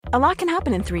A lot can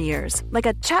happen in 3 years, like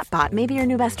a chatbot may be your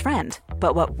new best friend.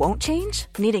 But what won't change?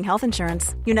 Needing health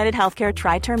insurance. United Healthcare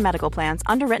Tri-Term Medical Plans,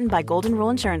 underwritten by Golden Rule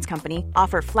Insurance Company,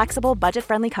 offer flexible,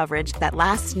 budget-friendly coverage that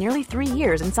lasts nearly 3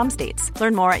 years in some states.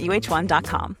 Learn more at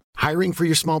uh1.com. Hiring for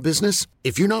your small business?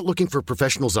 If you're not looking for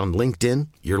professionals on LinkedIn,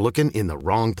 you're looking in the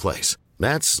wrong place.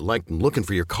 That's like looking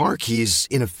for your car keys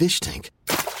in a fish tank.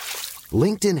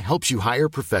 LinkedIn helps you hire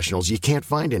professionals you can't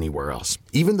find anywhere else,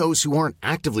 even those who aren't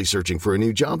actively searching for a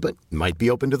new job but might be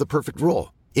open to the perfect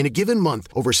role. In a given month,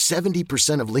 over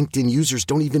 70% of LinkedIn users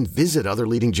don't even visit other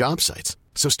leading job sites.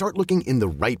 So start looking in the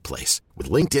right place. With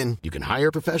LinkedIn, you can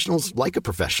hire professionals like a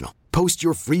professional. Post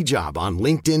your free job on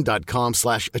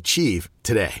linkedin.com/achieve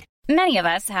today. Many of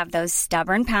us have those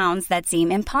stubborn pounds that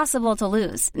seem impossible to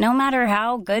lose, no matter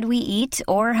how good we eat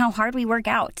or how hard we work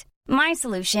out. My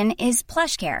solution is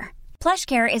PlushCare.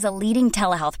 PlushCare is a leading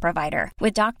telehealth provider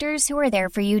with doctors who are there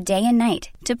for you day and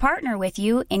night to partner with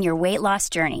you in your weight loss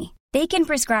journey. They can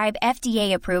prescribe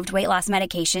FDA-approved weight loss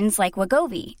medications like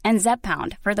Wegovy and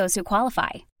Zepbound for those who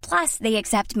qualify. Plus, they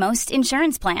accept most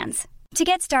insurance plans. To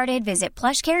get started, visit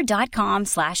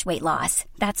plushcare.com/weightloss.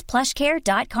 That's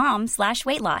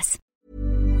plushcare.com/weightloss.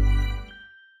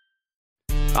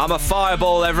 I'm a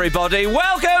fireball, everybody.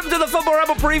 Welcome to the Football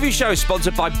Ramble preview show,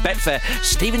 sponsored by Betfair.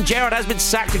 Steven Gerrard has been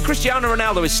sacked and Cristiano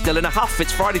Ronaldo is still in a huff.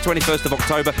 It's Friday, 21st of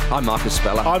October. I'm Marcus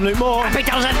Speller. I'm Luke Moore. Happy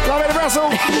doesn't. Love it, Russell.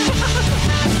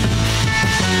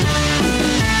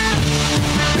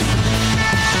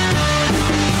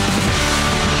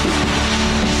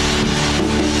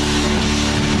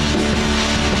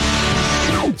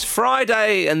 It's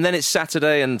Friday, and then it's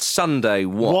Saturday and Sunday.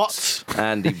 What?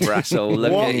 Andy Brassel,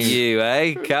 look at you,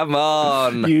 eh? Come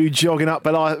on. You jogging up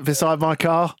beside my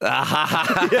car?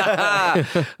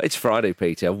 It's Friday,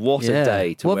 Peter. What a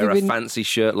day to wear a fancy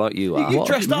shirt like you are. You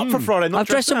dressed up for Friday, not I've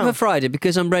dressed up for Friday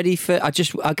because I'm ready for... I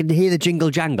can hear the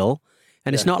jingle jangle.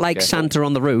 And it's not like Santa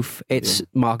on the roof. It's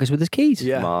Marcus with his keys.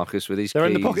 Yeah. Marcus with his keys. They're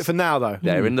in the pocket for now, though.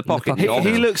 They're in the pocket.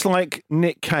 He looks like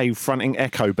Nick Cave fronting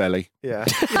Echo Belly. Yeah.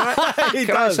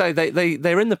 Can I say,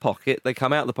 they're in the pocket, they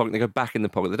come out of the pocket, they go back in the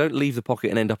pocket. They don't leave the pocket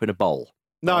and end up in a bowl.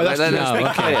 No, that's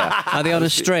clear. Are they on a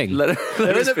string? They're in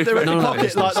the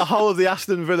pocket like the whole of the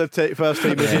Aston Villa first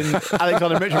team is in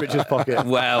Alexander Mitrovic's pocket.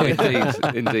 Well,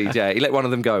 indeed, yeah. He let one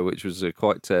of them go, which was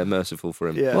quite merciful for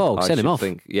him. Yeah. Whoa, send him off.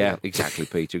 Yeah, exactly,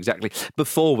 Peter, exactly.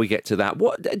 Before we get to that,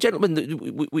 gentlemen,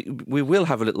 we will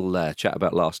have a little chat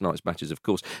about last night's matches, of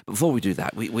course. But before we do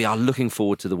that, we are looking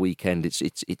forward to the weekend.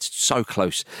 It's so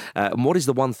close. And what is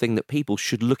the one thing that people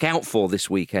should look out for this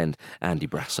weekend, Andy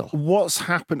Brassel? What's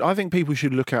happened? I think people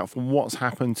should look out for what's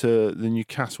happened to the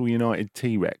Newcastle United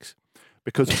T-Rex,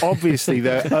 because obviously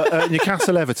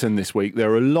Newcastle Everton this week, there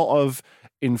are a lot of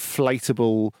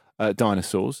inflatable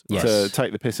dinosaurs to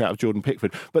take the piss out of Jordan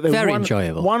Pickford, but there very was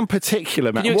enjoyable. One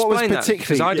particular match. Can you What was explain that? particularly?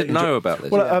 Because I didn't know about this.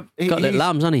 Well, Got little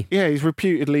lambs, hasn't he? Yeah, he's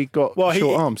reputedly got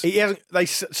short arms. He hasn't.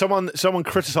 Someone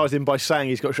criticised him by saying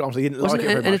he's got short arms. He didn't Wasn't like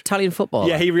it very an much. Italian footballer?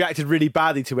 Yeah, he reacted really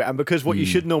badly to it, and because what you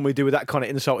should normally do with that kind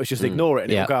of insult is just ignore it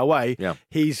and it'll go away. Yeah.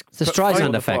 He's It's the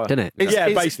Streisand effect, isn't it?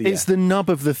 Basically. It's the nub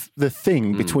of the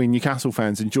thing between Newcastle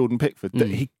fans and Jordan Pickford that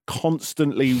he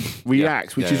constantly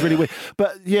reacts, which is really weird.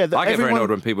 But yeah, I get very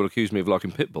annoyed when people accuse me of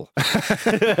liking Pitbull.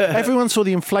 Everyone saw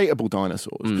the inflatable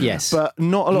dinosaurs. Yes. But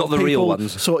not a lot Not of the people real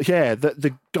ones. saw,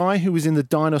 the guy who was in the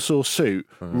dinosaur suit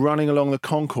running along the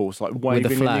concourse, like waving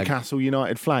the flag. Newcastle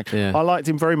United flag. Yeah. I liked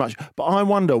him very much. But I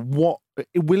wonder, will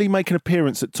he make an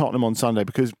appearance at Tottenham on Sunday?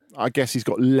 Because I guess he's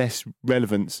got less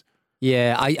relevance.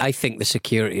 Yeah, I think the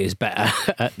security is better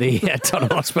at the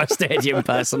Tottenham Hotspur Stadium,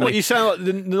 personally. Well, you sound like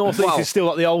the North East is still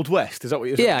like the Old West. Is that what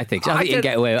you're saying? Yeah, I think so. I think you can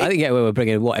get away. I think you get away with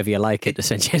bringing whatever you like into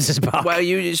St James's Park.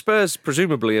 Well, Spurs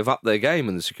presumably have upped their game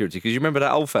in the security, because you remember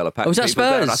that old fella. Was that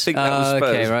Spurs? I think that was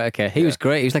Spurs. Okay. He was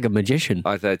great. He was like a magician.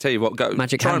 I tell you what, go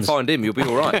Magic try hands. and find him. You'll be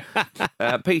all right.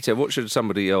 Peter, what should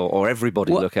somebody or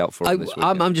everybody look out for this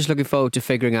weekend? I'm just looking forward to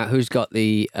figuring out who's got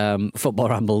the Football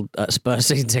Ramble Spurs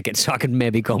season ticket, so I can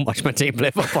maybe go and watch my team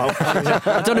play football.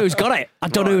 I don't know who's got it.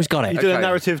 You did a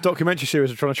narrative documentary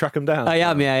series of trying to track them down. I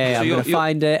am, yeah. So I'm going to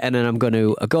find it, and then I'm going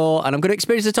to go, and I'm going to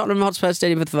experience the Tottenham Hotspur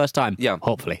Stadium for the first time. Yeah.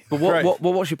 Hopefully. But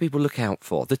what should people look out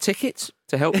for? The tickets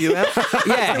to help you out?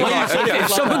 If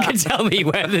someone can tell me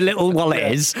where the little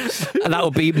wallet is, that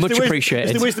would be much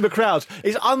appreciated. It's the wisdom of crowds.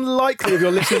 It's unlikely if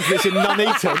you're listening to this in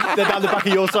Nuneaton, they're down the back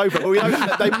of your sofa, but we know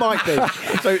that they might be.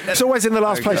 So It's always in the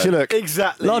last place you look.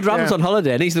 exactly. Lord Ram's on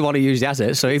holiday, and he's the one who usually has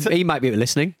it, so he might be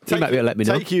listening. He might be able to let me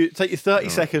know. Take you 30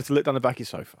 seconds to look down the back of your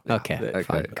sofa. Okay,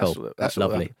 fine, cool. That's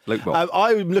lovely. Luke Moore.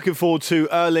 I'm looking forward to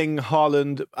Erling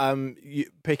Haaland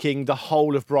picking the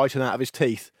whole of Brighton out of his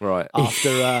teeth. Right.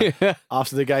 After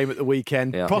after the game at the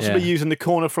weekend, Yeah. possibly Yeah. using the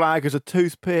corner flag as a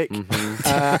toothpick.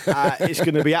 Mm-hmm. It's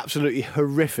going to be absolutely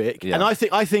horrific. Yeah. And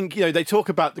I think they talk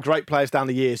about the great players down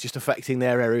the years just affecting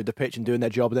their area of the pitch and doing their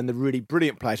job, and then the really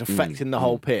brilliant players affecting the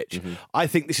whole pitch. I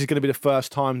think this is going to be the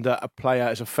first time that a player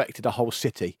has affected a whole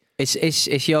city.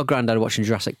 It's your granddad watching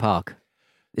Jurassic Park.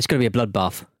 It's going to be a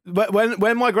bloodbath.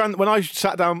 When I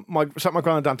sat my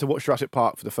granddad down to watch Jurassic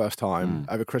Park for the first time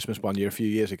over Christmas one year a few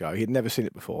years ago, he'd never seen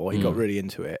it before. He got really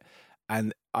into it,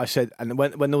 and I said, and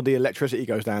when all the electricity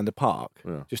goes down the park,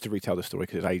 just to retell the story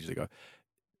because it's ages ago,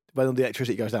 when all the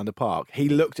electricity goes down the park, he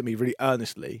looked at me really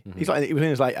earnestly. He was in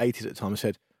his late 80s at the time, and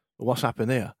said, "Well, what's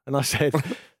happened here?" And I said,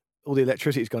 "All the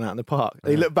electricity's gone out in the park."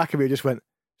 And he looked back at me and just went,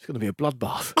 "It's going to be a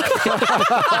bloodbath."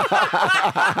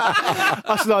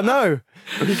 I said, "I know."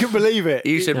 You couldn't believe it.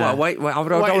 You said, "Well, wait, I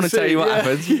don't want to tell you what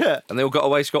happened." Yeah. And they all got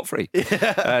away scot-free.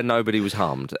 Nobody was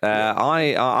harmed.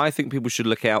 I think people should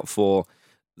look out for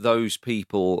those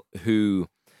people who...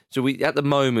 So we, at the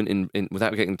moment, in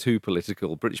without getting too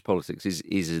political, British politics is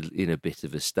in a bit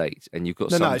of a state. And you've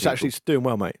got some No, it's people... actually it's doing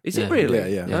well, mate. Is it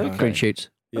really? Yeah. Okay. Green shoots.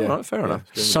 Yeah. All right, fair enough.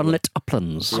 Sunlit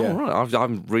uplands. Oh, right.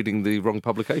 I'm reading the wrong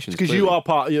publications. Because you are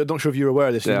part. I'm not sure if you're aware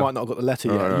of this. Yeah. You might not have got the letter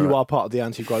yet. You are part of the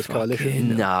anti-growth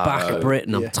coalition. Back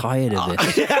Britain, I'm tired of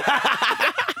this.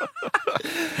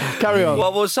 Carry on.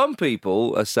 Well, some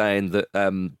people are saying that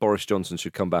Boris Johnson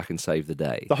should come back and save the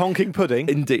day. The honking pudding.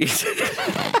 Indeed.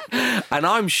 And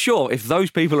I'm sure if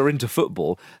those people are into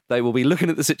football, they will be looking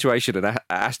at the situation at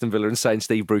Aston Villa and saying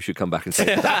Steve Bruce should come back and save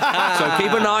the day. So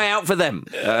keep an eye out for them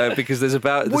because there's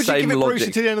about the Would same you give it logic.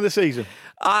 Brucey to the end of the season?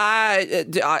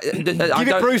 Give Give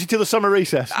it Brucey till the summer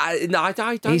recess. I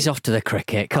don't. He's off to the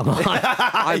cricket. Come on.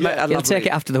 He'll take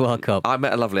it after the World Cup. I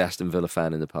met a lovely Aston Villa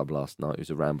fan in the pub last night. He was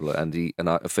a rambler, and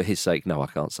for his sake, no, I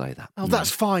can't say that. Oh,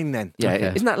 that's fine then. Yeah,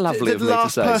 Okay. isn't that lovely The of me to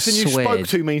last say? person you spoke Swayed.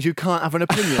 to means you can't have an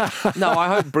opinion. No, I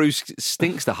hope Bruce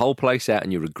stinks the whole place out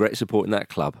and you regret supporting that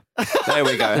club. There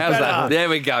we go. How's that? There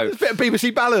we go. It's a bit of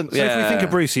BBC balance. Yeah. If we think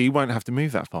of Brucey, he won't have to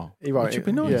move that far. He won't. Which would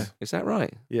be nice. Yeah. Is that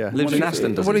right? Yeah. Lives in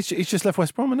Aston, does Well, he? he's just left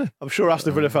West Brom, isn't he? I'm sure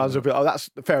Aston Villa fans will be like, oh, that's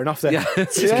fair enough then. Yeah.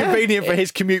 It's convenient for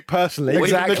his commute personally.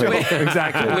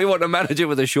 Exactly. We want a manager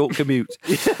with a short commute.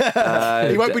 He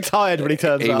won't be tired when he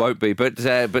turns He up. won't be. But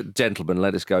gentlemen,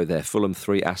 let us go there. Fulham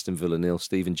 3, Aston Villa 0.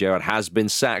 Steven Gerrard has been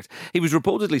sacked. He was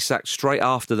reportedly sacked straight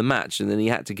after the match, and then he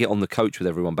had to get on the coach with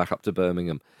everyone back up to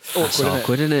Birmingham. That's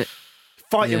awkward, isn't it?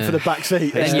 Fighting Yeah. for the back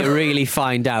seat. Then you really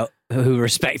find out who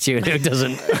respects you and who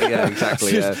doesn't. Yeah,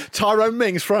 exactly. It's just Tyrone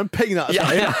Mings throwing peanuts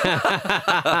at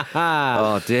him.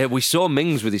 Oh dear, we saw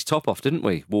Mings with his top off, didn't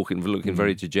we? Looking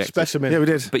very dejected. Specimen. Yeah, we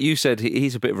did. But you said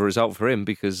he's a bit of a result for him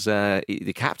because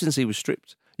the captaincy was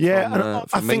stripped. Yeah, from, and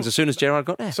from I Mings think as soon as Gerrard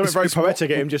got there. Something very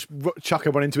poetic at him just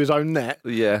chucking one into his own net.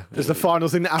 Yeah, It's the final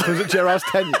thing that happens at Gerrard's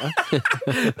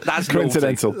tenure. that's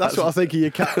coincidental. That's what I think of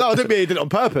your No, I didn't mean he did it on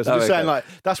purpose. I'm Oh, just okay. saying, like,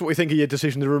 that's what we think of your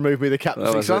decision to remove me the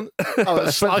captaincy, is son. Oh,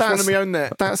 that's But nice one in my own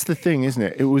net. That's the thing, isn't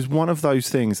it? It was one of those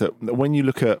things that when you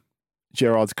look at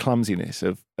Gerrard's clumsiness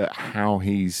of at how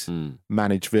he's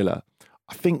managed Villa,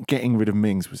 I think getting rid of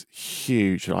Mings was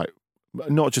huge. Like,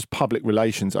 not just public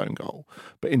relations own goal,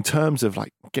 but in terms of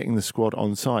like getting the squad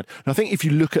on side. And I think if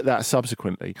you look at that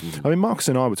subsequently, I mean, Marcus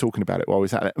and I were talking about it while we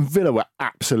was at it, and Villa were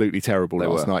absolutely terrible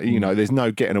last night. You know, there's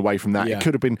no getting away from that. Yeah.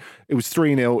 It was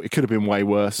 3-0. It could have been way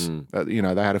worse. You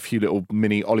know, they had a few little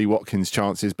mini Ollie Watkins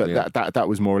chances, but that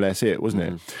was more or less it,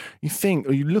 wasn't it?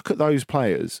 You look at those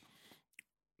players.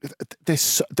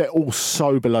 They're all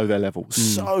so below their level,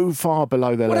 so far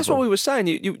below their level. That's what we were saying.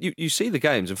 You see the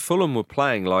games, and Fulham were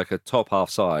playing like a top half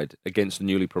side against the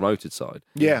newly promoted side.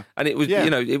 Yeah, And it was, Yeah.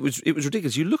 it was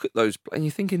ridiculous. You look at those, and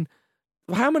you're thinking,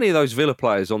 well, how many of those Villa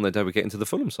players on their day were getting to the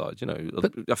Fulham side? You know,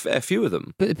 a fair few of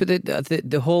them. But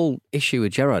the whole issue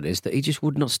with Gerrard is that he just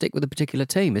would not stick with a particular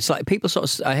team. It's like people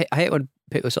sort of, I hate when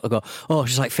people sort of go, oh,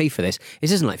 it's just like FIFA this.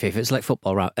 It isn't like FIFA, it's like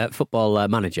football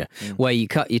manager, where you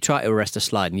try to arrest a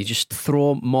slide and you just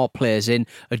throw more players in,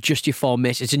 adjust your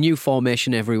formation. It's a new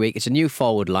formation every week, it's a new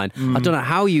forward line. I don't know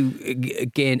how you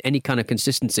gain any kind of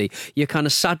consistency. You're kind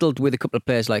of saddled with a couple of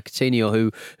players like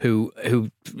Coutinho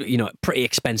who you know, pretty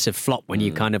expensive flop when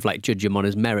you kind of like judge him on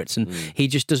his merits, and he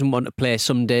just doesn't want to play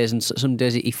some days, and some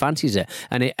days he fancies it,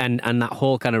 and that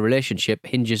whole kind of relationship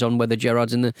hinges on whether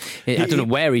Gerrard's in the. I don't know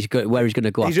where he's going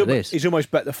to go after this. He's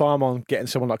almost bet the farm on getting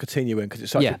someone like Coutinho in because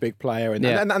it's such a big player, and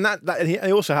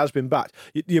he also has been backed.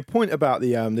 Your point about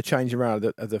the changing around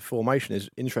of the formation is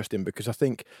interesting because I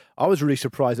think I was really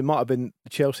surprised. It might have been the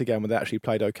Chelsea game where they actually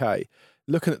played okay.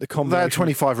 Looking at the combination, they had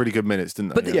 25 really good minutes,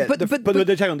 didn't they? But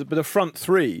the front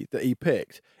three that he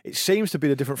picked, it seems to be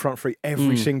the different front three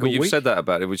every single Well, you've week. said that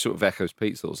about it, which sort of echoes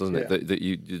Pete's thoughts, doesn't it? Yeah.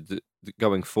 That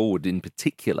going forward in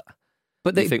particular.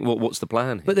 But You think, well, what's the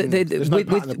plan here? But There's no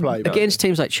pattern of play, against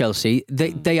teams like Chelsea,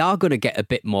 they are going to get a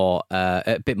bit more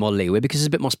leeway because there's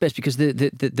a bit more space because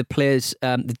the players,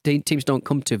 the teams don't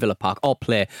come to Villa Park or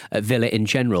play at Villa in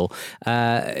general.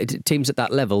 Teams at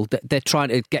that level, they're trying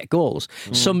to get goals.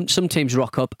 Some teams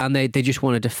rock up and they just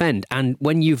want to defend. And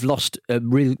when you've lost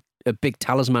a big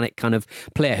talismanic kind of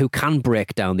player who can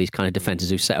break down these kind of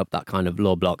defences who set up that kind of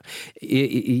low block,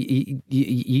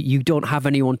 you don't have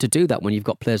anyone to do that when you've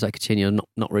got players like Coutinho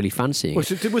not really fancying. Was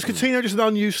Coutinho just an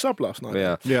unused sub last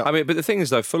night? Yeah. I mean, but the thing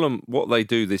is, though, Fulham, what they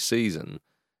do this season,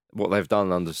 what they've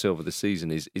done under Silva this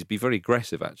season is be very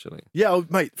aggressive, actually. Yeah,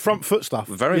 mate, front foot stuff.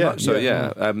 Very much so,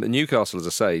 yeah. Newcastle, as I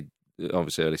say,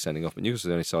 obviously early sending off, but Newcastle's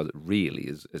the only side that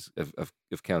really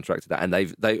have counteracted that, and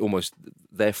they almost,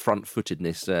 their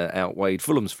front-footedness outweighed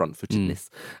Fulham's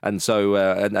front-footedness, and so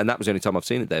and that was the only time I've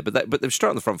seen it there. But they've straight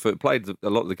on the front foot, played a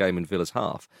lot of the game in Villa's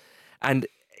half, and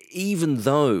even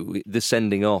though the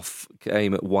sending off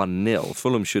came at 1-0,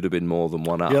 Fulham should have been more than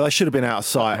one up. Yeah, they should have been out of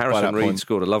sight. Harrison Reed point.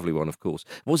 scored a lovely one, of course.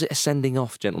 Was it a sending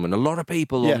off, gentlemen? A lot of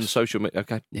people on social media.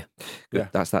 Okay, yeah, good. Yeah.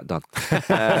 That's that done.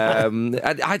 A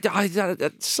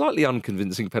slightly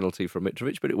unconvincing penalty from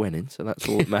Mitrovic, but it went in, so that's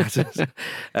all that matters.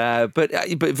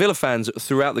 But Villa fans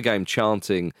throughout the game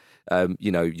chanting,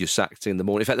 you're sacked in the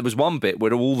morning. In fact, there was one bit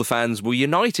where all the fans were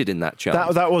united in that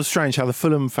chant. That was strange how the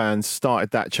Fulham fans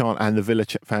started that chant and the Villa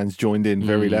fans joined in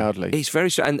very loudly. It's very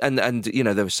strange. And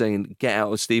they were saying, get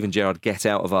out of Steven Gerrard, get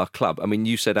out of our club. I mean,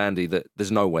 you said, Andy, that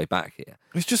there's no way back here.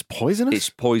 It's just poisonous. It's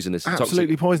poisonous.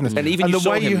 Absolutely poisonous. And the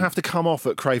way you have to come off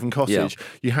at Craven Cottage, Yeah.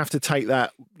 you have to take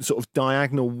that sort of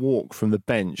diagonal walk from the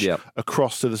bench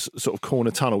across to the sort of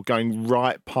corner tunnel, going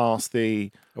right past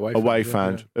the away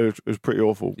fan. It was pretty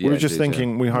awful. Yeah, we were just it is,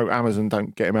 thinking, we hope Amazon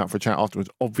don't get him out for a chat afterwards.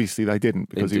 Obviously, they didn't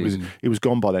because Indeed. he was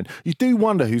gone by then. You do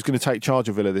wonder who's going to take charge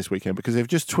of Villa this weekend because they've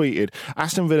just tweeted,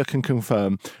 Aston Villa can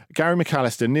confirm Gary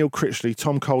McAllister, Neil Critchley,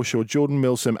 Tom Coleshaw, Jordan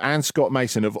Milsom and Scott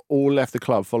Mason have all left the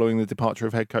club following the departure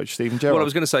of head coach Steven Gerrard. Well, I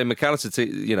was going to say McAllister,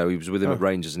 he was with him at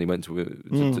Rangers and he went to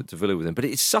Villa with him. But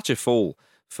it's such a fall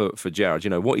for Gerrard.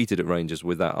 What he did at Rangers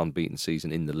with that unbeaten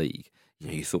season in the league.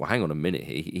 You thought, hang on a minute,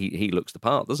 he looks the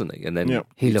part, doesn't he? And then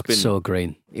he looks so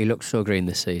green. He looked so green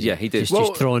this season. Yeah, he did.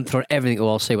 Just throwing everything to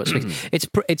all see what sticks.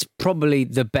 It's probably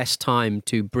the best time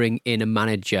to bring in a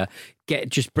manager.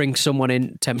 Just bring someone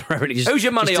in temporarily. Who's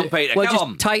your money on, Peter? Well,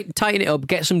 Come just on. Tighten it up.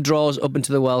 Get some draws up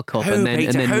into the World Cup, Who, and then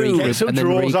Peter, who? regroup. Get some and then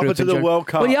draws up regroup into the World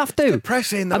Cup. Well, you have to. It's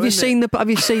depressing, though, Have you isn't seen it? Have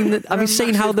you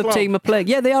seen how the massive team are playing?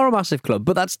 Yeah, they are a massive club,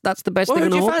 but that's the best Well, thing who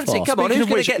in do the you hope fancy? for. Come on, Speaking who's of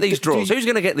going which, to get these draws? Who's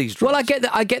going to get these draws? Well,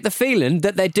 I get the feeling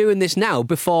that they're doing this now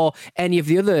before any of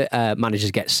the other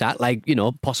managers get sacked, like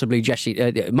possibly Jesse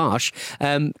Marsh,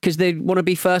 because they want to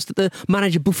be first at the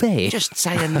manager buffet. Just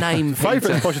say a name.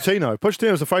 Favourite is Pochettino.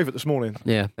 Pochettino's the favourite this morning.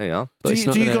 Yeah, There you are. But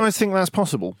Do you guys think that's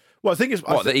possible? Well, I think it's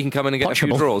What, that he can come in and get a few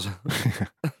Watchable. draws?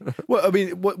 Well, I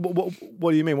mean, what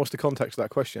do you mean? What's the context of that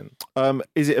question?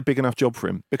 Is it a big enough job for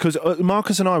him? Because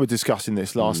Marcus and I were discussing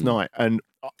this last night, and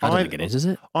I don't think it is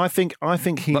it? I think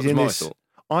he's That was in my this. thought.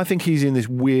 I think he's in this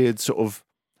weird sort of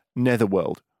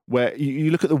netherworld where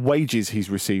you look at the wages he's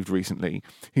received recently.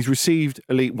 He's received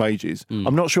elite wages.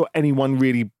 I'm not sure anyone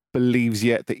really believes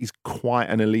yet that he's quite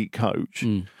an elite coach.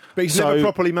 But he's never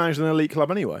properly managed an elite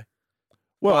club anyway.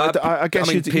 Well, I guess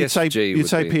I mean, you'd say PSG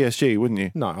would be- PSG, wouldn't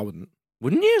you? No, I wouldn't.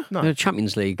 Wouldn't you? No. The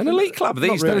Champions League. An elite club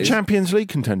these They're a days. Champions League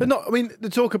contender. They're not. I mean, they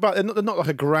talk about they're not like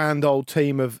a grand old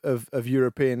team of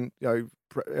European. Yeah,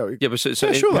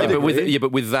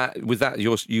 but with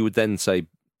that, you would then say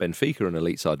Benfica an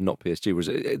elite side, not PSG. Was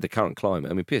the current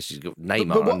climate? I mean, PSG's got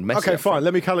Neymar and Messi. Okay, up fine.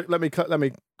 front. Let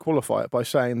me qualify it by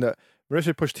saying that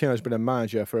Mauricio Pochettino has been a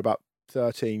manager for about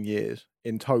 13 years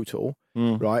in total,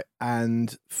 right?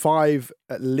 And 5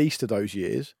 at least of those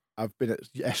years have been at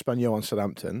Espanyol and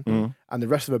Southampton, and the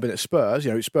rest of them have been at Spurs.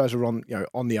 Spurs are on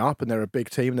the up, and they're a big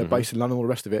team. They're based in London. All the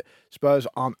rest of it. Spurs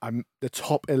aren't the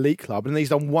top elite club, and he's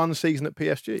done one season at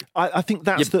PSG. I think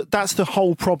that's the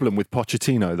whole problem with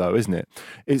Pochettino, though, isn't it?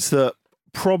 It's that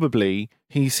probably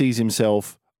he sees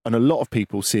himself, and a lot of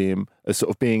people see him as sort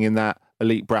of being in that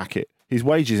elite bracket. His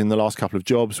wages in the last couple of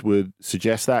jobs would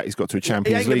suggest that. He's got to a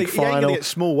Champions League He ain't final. going to get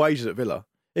small wages at Villa.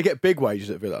 He'll get big wages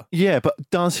at Villa. Yeah, but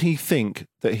does he think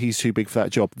that he's too big for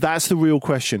that job? That's the real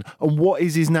question. And what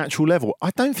is his natural level?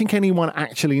 I don't think anyone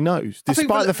actually knows. I think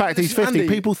Despite the fact he's 50, Andy,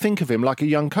 people think of him like a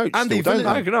young coach Andy, still, don't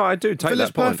Villa- they? No, I do take Villa's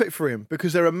that point. perfect for him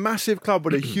because they're a massive club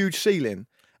with a huge ceiling.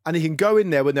 and he can go in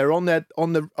there when they're on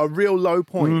a real low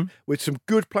point with some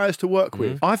good players to work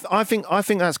with. I think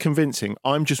that's convincing.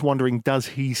 I'm just wondering, does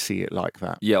he see it like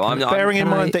that? Yeah, bearing in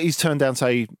mind that he's turned down,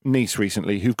 say, Nice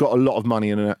recently, who've got a lot of money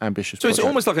and an ambitious. So project. it's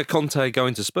almost like a Conte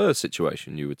going to Spurs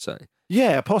situation, you would say.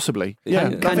 Yeah, possibly. Yeah, I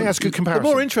think that's a good comparison. The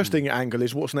more interesting angle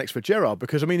is what's next for Gerrard,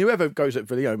 because I mean, whoever goes at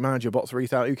Villa, manager bot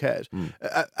 3,000, who cares?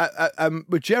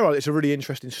 With Gerrard, it's a really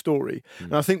interesting story,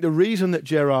 and I think the reason that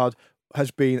Gerrard has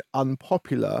been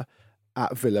unpopular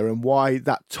at Villa and why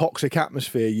that toxic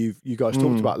atmosphere you guys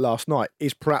talked about last night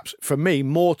is perhaps for me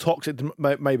more toxic than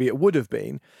maybe it would have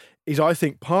been, is I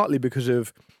think partly because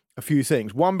of a few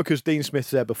things. One, because Dean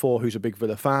Smith's there before, who's a big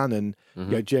Villa fan, and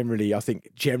generally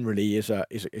is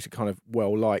a kind of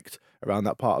well liked around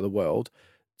that part of the world.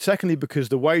 Secondly, because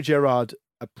the way Gerrard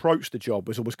approached the job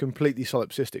was completely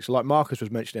solipsistic. So, like Marcus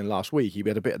was mentioning last week, he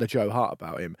had a bit of the Joe Hart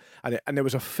about him, and there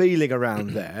was a feeling around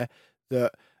there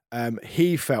that.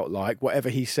 He felt like whatever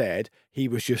he said, he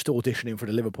was just auditioning for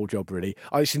the Liverpool job, really.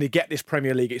 I just need to get this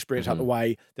Premier League experience out of the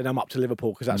way, then I'm up to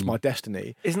Liverpool because that's my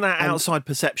destiny. Isn't that outside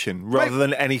perception rather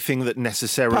than anything that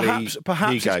necessarily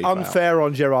Perhaps it's unfair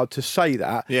on Gerrard to say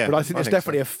that, but I think there's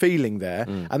definitely a feeling there,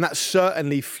 and that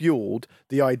certainly fueled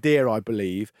the idea, I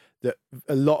believe, that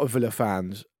a lot of Villa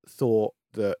fans thought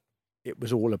that it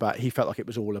was all about, he felt like it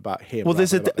was all about him. Well,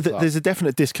 there's a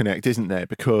definite disconnect, isn't there?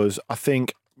 Because I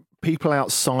think people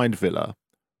outside Villa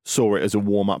saw it as a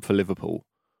warm-up for Liverpool,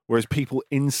 whereas people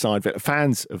inside Villa,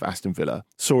 fans of Aston Villa,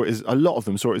 a lot of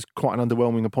them saw it as quite an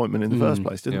underwhelming appointment in the first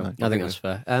place, didn't they? I think that's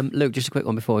fair. Luke, just a quick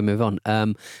one before we move on.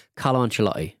 Carlo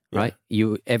Ancelotti, right?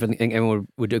 Everyone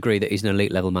would agree that he's an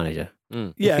elite level manager.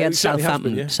 Yeah, if he had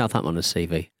Southampton on his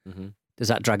CV, does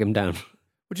that drag him down?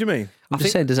 What do you mean? I'm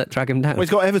just saying, does that drag him down? Well, he's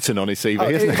got Everton on his CV,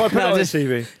 isn't If he? I put it on his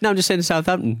CV. No, I'm just saying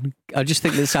Southampton. I just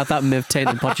think that Southampton may have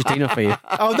taken Pochettino for you.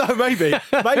 Oh, no,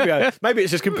 maybe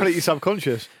it's just completely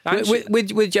subconscious.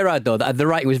 With Gerrard, though, the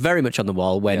writing was very much on the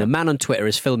wall when a man on Twitter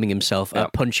is filming himself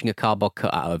punching a cardboard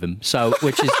cutout of him. So,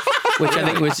 which I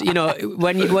think was,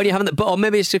 when you haven't, or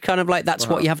maybe it's just kind of like that's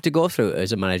what you have to go through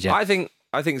as a manager. I think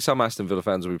some Aston Villa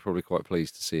fans will be probably quite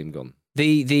pleased to see him gone.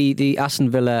 The Aston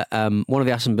Villa, one of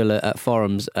the Aston Villa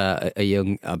forums, a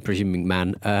young, I'm presuming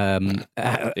man,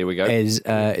 here we go, is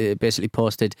basically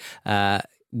posted.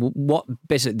 What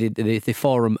basically the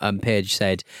forum page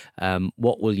said,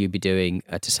 what will you be doing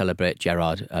to celebrate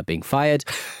Gerrard being fired?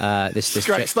 This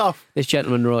great stuff. This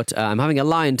gentleman wrote, I'm having a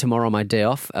lion tomorrow on my day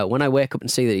off. When I wake up and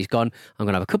see that he's gone, I'm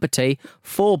going to have a cup of tea,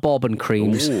 4 bourbon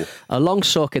creams, a long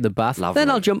soak in the bath. Lovely. Then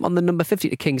I'll jump on the number 50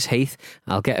 to King's Heath.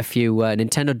 I'll get a few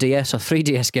Nintendo DS or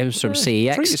 3DS games from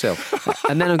CEX. Treat yourself.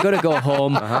 And then I'm going to go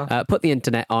home, put the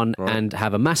internet on and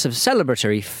have a massive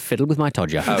celebratory fiddle with my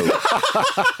Todger.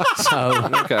 So...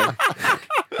 Okay.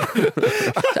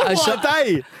 What a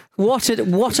day!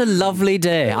 What a lovely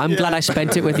day. I'm glad I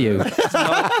spent it with you. It's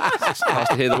nice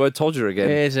to hear the word Todger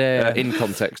again. In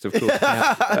context, of course.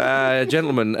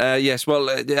 Gentlemen, yes, well,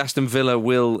 Aston Villa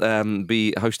will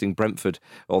be hosting Brentford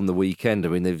on the weekend. I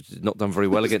mean, they've not done very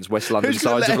well against West London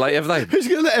sides of late, have they? Who's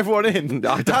going to let everyone in?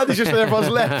 Daddy's just let everyone's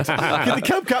left. Can the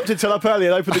club captain turn up early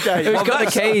and open the gate? Who's got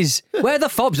the keys? Where are the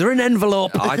fobs? They're in an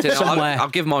envelope somewhere. I'll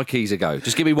give my keys a go.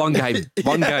 Just give me one game.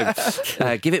 One game.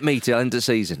 Give it me till end of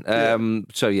season.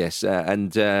 So, yes,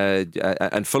 and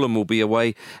Fulham will be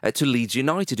away to Leeds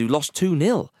United, who lost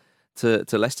 2-0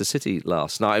 to Leicester City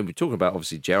last night. And we're talking about,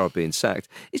 obviously, Gerrard being sacked.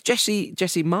 Is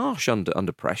Jesse Marsh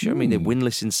under pressure? I mean, they're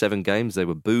winless in 7 games. They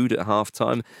were booed at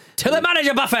half-time. To the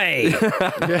manager buffet!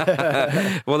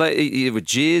 Well, there were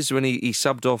jeers when he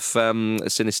subbed off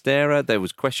Sinisterra. There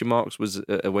was question marks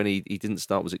when he didn't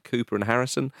start. Was it Cooper and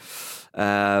Harrison?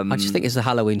 I just think it's the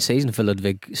Halloween season for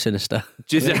Ludwig Sinister.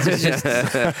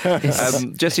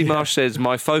 Jesse Marsh says,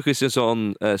 my focus is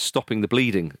on stopping the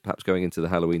bleeding, perhaps going into the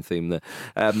Halloween theme there.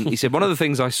 He said, one of the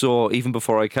things I saw even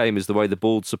before I came is the way the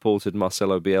board supported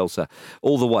Marcelo Bielsa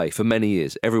all the way for many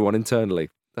years, everyone internally.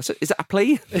 Is that a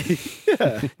plea?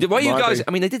 Yeah. Why you guys?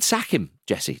 I mean, they did sack him,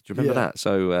 Jesse. Do you remember that?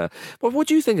 So, what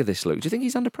do you think of this, Luke? Do you think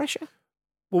he's under pressure?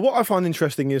 Well, what I find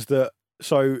interesting is that,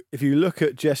 so if you look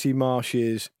at Jesse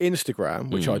Marsh's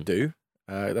Instagram, which I do,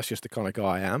 that's just the kind of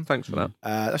guy I am. Thanks for that.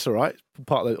 That's all right. All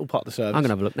part of the service. I'm going to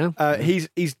have a look now.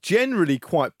 He's generally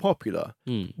quite popular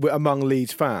among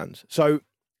Leeds fans. So,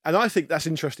 and I think that's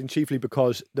interesting chiefly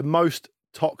because the most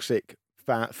toxic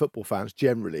football fans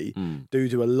generally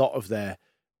do a lot lot of their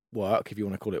work, if you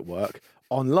want to call it work,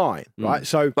 online, right?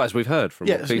 So, as we've heard from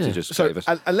what Peter just gave us.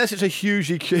 Unless it's a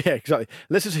hugely,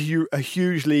 unless it's a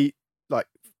hugely like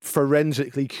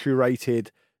forensically curated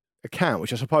account,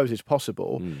 which I suppose is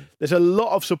possible, there's a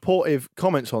lot of supportive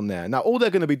comments on there. Now, all they're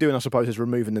going to be doing, I suppose, is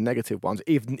removing the negative ones,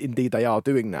 if indeed they are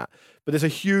doing that. But there's a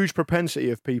huge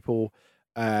propensity of people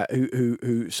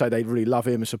who say they really love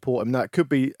him and support him. Now, it could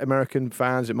be American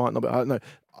fans, it might not be, I don't know.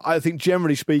 I think,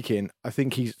 generally speaking, I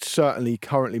think he's certainly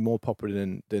currently more popular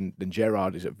than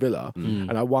Gerrard is at Villa.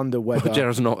 And I wonder whether... Well,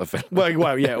 Gerrard's not at Villa.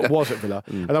 Well, yeah, it was at Villa.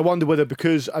 And I wonder whether,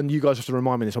 because, and you guys have to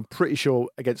remind me this, I'm pretty sure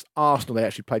against Arsenal they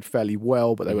actually played fairly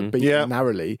well, but they were beaten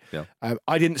narrowly. Yeah.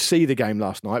 I didn't see the game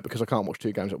last night because I can't watch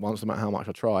two games at once, no matter how much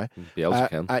I try. Bielsa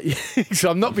can.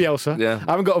 So I'm not Bielsa. Yeah.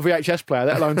 I haven't got a VHS player,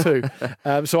 let alone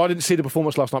two. So I didn't see the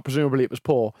performance last night. Presumably it was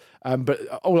poor. But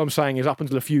all I'm saying is, up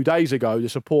until a few days ago, the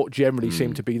support generally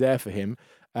seemed to be there for him.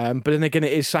 But then again,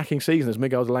 it is sacking season, as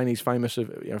Miguel Delaney's famously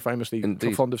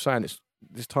fond of saying. It's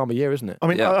this time of year, isn't it? I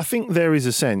mean, I think there is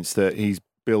a sense that he's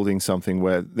building something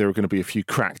where there are going to be a few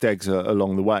cracked eggs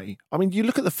along the way. I mean, you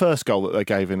look at the first goal that they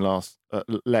gave in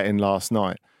let in last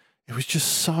night. It was just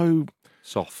so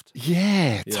soft.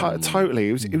 Yeah, totally.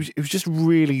 It was just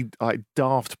really like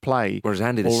daft play. Whereas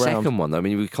Andy, the second one, though, I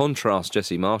mean, we contrast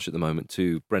Jesse Marsch at the moment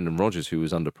to Brendan Rodgers, who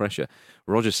was under pressure.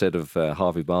 Rodgers said of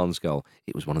Harvey Barnes' goal,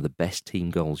 it was one of the best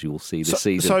team goals you will see this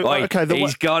season. So, he's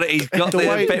got it. He's got the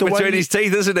bit between his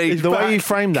teeth, hasn't he? The way you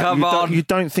frame that, you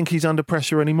don't think he's under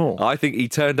pressure anymore. I think he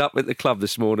turned up at the club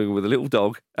this morning with a little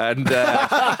dog, and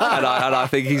I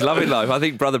think he's loving life. I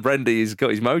think brother Brendy has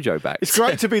got his mojo back. It's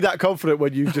great to be that confident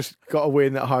when you've just got a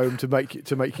win at home to make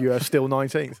you still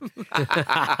 19th.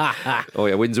 Oh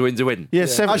yeah, win's a win. Yeah,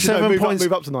 7 points.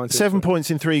 Move up to 19th. 7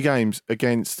 points in 3 games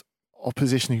against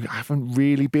opposition who haven't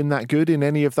really been that good in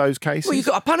any of those cases. Well, you've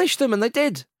got to punish them, and they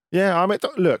did. Yeah, I mean,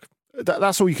 look,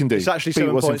 that's all you can do. It's actually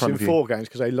 7 points in 4 games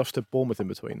because they lost to Bournemouth in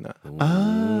between that.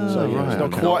 So it's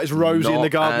not quite as rosy in the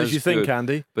garden as you think,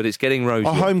 Andy. But it's getting rosy.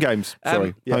 Home games.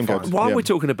 Sorry, home games. While we're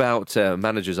talking about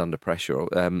managers under pressure,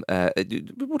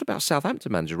 what about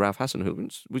Southampton manager Ralph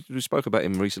Hasenhüttl? We spoke about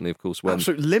him recently, of course. When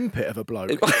absolute limpet of a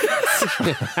bloke.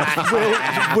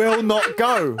 will not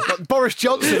go. Like Boris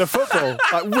Johnson of football.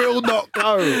 Will not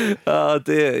go. Oh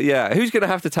dear. Yeah. Who's going to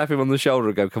have to tap him on the shoulder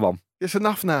and go, come on? It's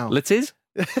enough now. Let's.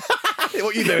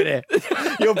 What are you doing here?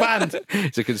 You're banned.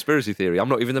 It's a conspiracy theory. I'm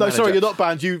not even the manager. No, sorry, you're not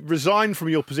banned. You resigned from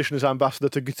your position as ambassador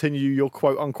to continue your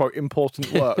quote-unquote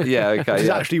important work. Yeah, okay. Which is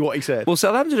actually what he said. Well,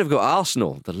 Southampton have got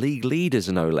Arsenal, the league leaders,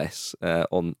 no less,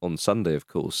 on Sunday, of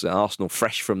course. Arsenal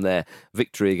fresh from their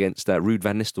victory against Ruud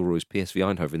van Nistelrooy's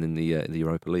PSV Eindhoven in the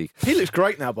Europa League. He looks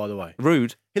great now, by the way.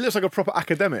 Ruud? He looks like a proper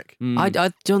academic. I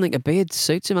don't think a beard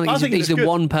suits him. I think he's the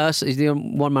one person. He's the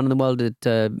one man in the world that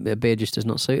a beard just does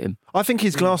not suit him. I think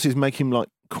his glasses make him look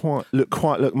quite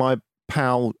my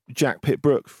pal Jack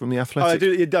Pitt-Brooke from the Athletic.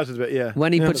 It does a bit, yeah.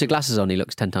 When he puts the glasses on, he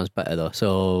looks 10 times better though.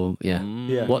 So yeah.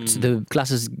 What's the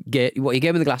glasses? What you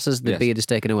gave him the glasses, the beard is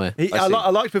taken away. I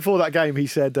liked before that game. He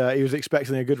said he was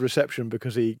expecting a good reception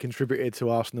because he contributed to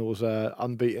Arsenal's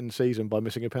unbeaten season by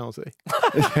missing a penalty.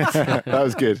 That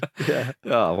was good. Yeah.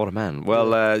 Oh, what a man!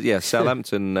 Well,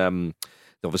 Southampton.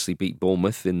 Obviously beat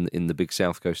Bournemouth in the big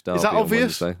South Coast derby. Is that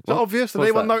obvious? Is that obvious? Did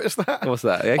anyone notice that? What's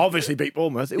that? Yeah? Obviously beat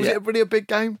Bournemouth. Was it really a big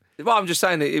game? Well, I'm just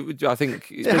saying. I think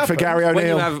big for Gary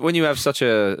O'Neill. When you have such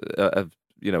a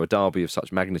derby of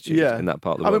such magnitude in that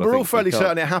part of the world. I mean, we're all fairly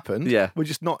certain it happened. Yeah. We're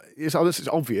just not... It's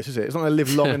obvious, is it? It's not going to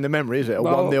live long in the memory, is it? A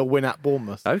 1-0 win at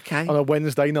Bournemouth. Okay. On a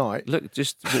Wednesday night. Look,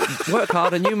 just work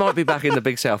hard and you might be back in the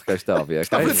big South Coast derby,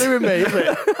 okay? Nothing to do with me, is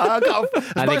it? I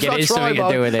think it is something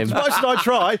to do with him. As much as I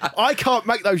try, I can't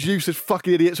make those useless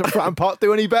fucking idiots at Fratton Park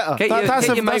do any better. Get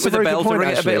your mate with the bell to ring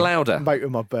it a bit louder. Mate with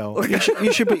my bell.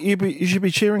 You should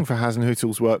be cheering for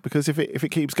Hasenhüttl's work because if it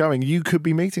keeps going, you could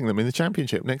be meeting them in the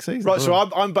Championship next season. Right,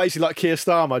 so I'm basically like Keir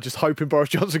Starmer, just hoping Boris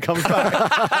Johnson comes back.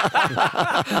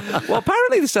 Well,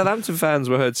 apparently the Southampton fans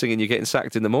were heard singing "You're getting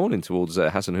sacked" in the morning towards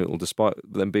Hasenhüttl, despite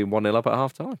them being 1-0 up at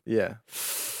half time. Yeah,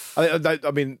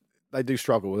 I mean they do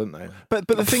struggle, don't they? But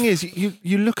the thing is,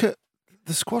 you look at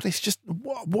the squad. It's just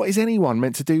what is anyone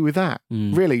meant to do with that?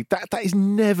 Really, that is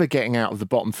never getting out of the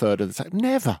bottom third of the table.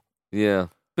 Never. Yeah,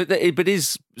 but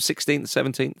is 16th,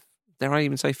 17th? Dare I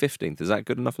even say 15th? Is that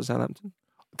good enough for Southampton?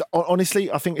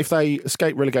 Honestly, I think if they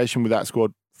escape relegation with that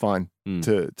squad, fine.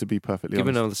 To be perfectly honest.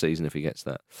 Give another season if he gets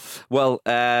that. Well,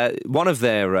 one of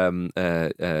their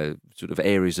sort of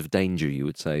areas of danger, you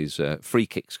would say, is free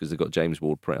kicks because they've got James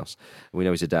Ward-Prowse. We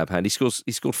know he's a dab hand. He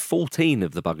scored 14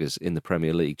 of the buggers in the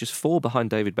Premier League, just 4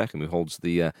 behind David Beckham, who holds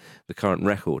the current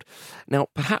record. Now,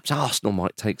 perhaps Arsenal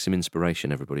might take some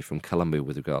inspiration, everybody, from Colombia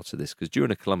with regards to this, because during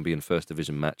a Colombian First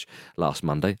Division match last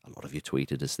Monday, a lot of you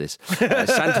tweeted us this,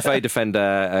 Santa Fe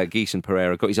defender Gieson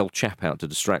Pereira got his old chap out to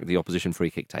distract the opposition free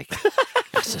kick taker.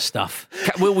 That's the stuff.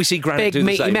 Will we see Granit big do the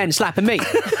meaty same? men slapping meat.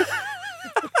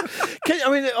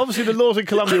 I mean, obviously the laws in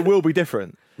Colombia will be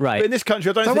different. Right. But in this country,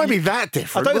 I don't They think won't be that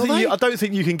different. I will they? don't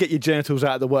think you can get your genitals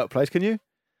out of the workplace, can you?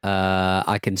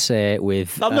 I can say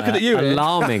with I'm looking at you, Ian.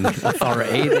 alarming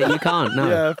authority that you can't. No.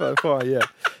 Yeah, fine, yeah.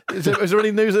 Is there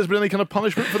any news there's been any kind of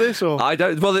punishment for this? Or I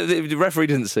don't. Well, the referee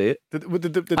didn't see it.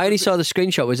 I only saw the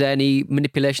screenshot. Was there any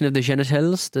manipulation of the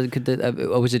genitals?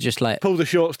 Or was it just like pull the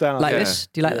shorts down like yeah. this?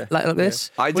 Do you like this?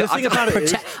 I Well, the thing about it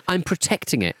is, I'm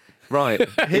protecting it Right.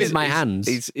 with my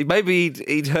hands. Maybe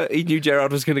he knew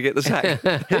Gerrard was going to get the sack.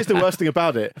 here's the worst thing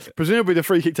about it. Presumably the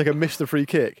free kick taker missed the free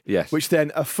kick. Yes. Which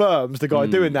then affirms the guy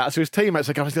doing that. So his teammates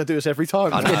are like, he's going to do this every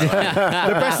time. I know.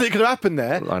 The best thing that could have happened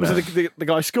there I was know. that the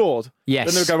guy scored. Yes.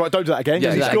 Then they would go, right, don't do that again. Yeah,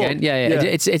 because he That scored. again. Yeah.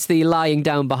 It's the lying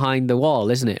down behind the wall,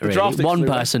 isn't it? Really? draft One excluder.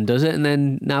 person does it, and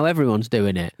then now everyone's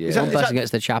doing it. Yeah. One Is person that-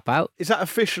 gets the chap out. Is that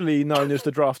officially known as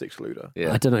the draft excluder?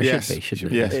 Yeah. I don't know. It Yes. should be,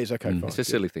 shouldn't it? Yes. It is, okay, fine. It's a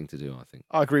silly thing to do, I think.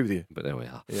 I agree with you. But there we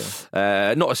are.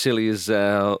 Yeah. Not as silly as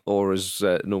or as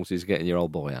naughty as getting your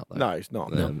old boy out, though. No, it's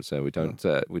not. So we don't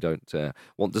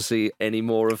want to see any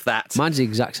more of that. Mine's the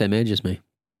exact same age as me.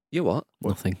 You what?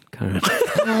 Nothing. Carry on.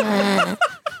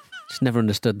 Just never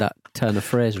understood that turn of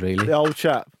phrase, really. The old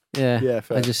chap. Yeah. Yeah,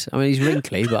 fair. I mean, he's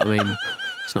wrinkly, but I mean,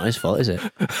 it's not his fault, is it?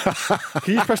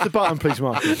 Can you press the button, please,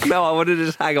 Mark? No, I wanted to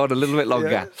just hang on a little bit longer.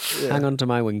 Yeah. Hang on to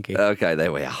my winky. Okay,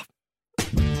 there we are.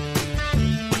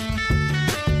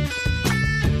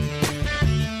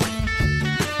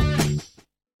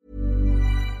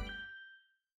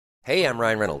 Hey, I'm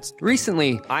Ryan Reynolds.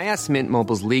 Recently, I asked Mint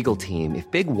Mobile's legal team if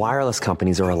big wireless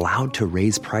companies are allowed to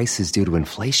raise prices due to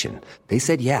inflation. They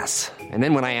said yes. And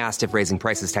then when I asked if raising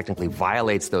prices technically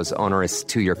violates those onerous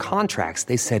two-year contracts,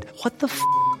 they said, "What the f***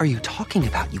 are you talking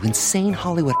about, you insane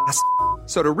Hollywood ass?"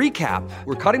 So to recap,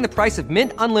 we're cutting the price of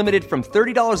Mint Unlimited from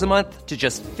 $30 a month to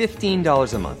just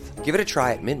 $15 a month. Give it a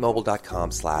try at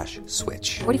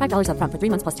mintmobile.com/switch. $45 up front for 3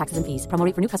 months plus taxes and fees. Promo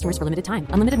rate for new customers for limited time.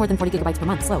 Unlimited more than 40 gigabytes per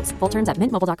month. Slows full terms at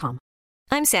mintmobile.com.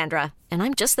 I'm Sandra, and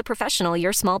I'm just the professional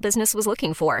your small business was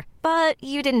looking for. But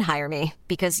you didn't hire me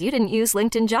because you didn't use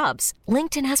LinkedIn Jobs.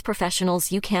 LinkedIn has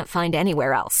professionals you can't find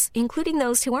anywhere else, including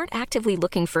those who aren't actively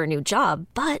looking for a new job,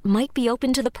 but might be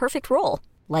open to the perfect role,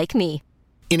 like me.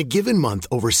 In a given month,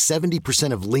 over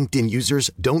 70% of LinkedIn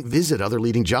users don't visit other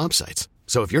leading job sites.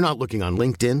 So if you're not looking on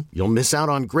LinkedIn, you'll miss out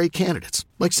on great candidates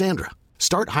like Sandra.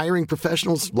 Start hiring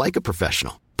professionals like a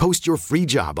professional. Post your free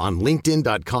job on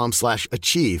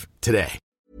linkedin.com/achieve today.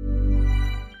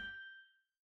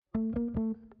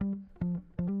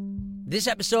 This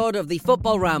episode of the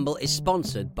Football Ramble is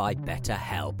sponsored by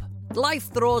BetterHelp.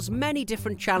 Life throws many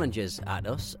different challenges at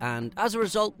us, and as a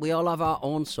result, we all have our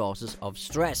own sources of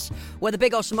stress. Whether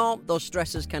big or small, those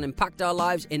stresses can impact our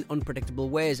lives in unpredictable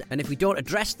ways, and if we don't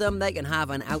address them, they can have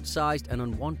an outsized and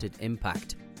unwanted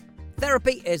impact.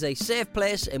 Therapy is a safe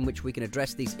place in which we can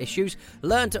address these issues,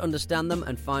 learn to understand them,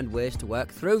 and find ways to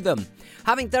work through them.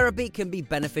 Having therapy can be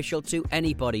beneficial to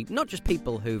anybody, not just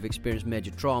people who've experienced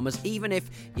major traumas, even if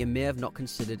you may have not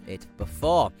considered it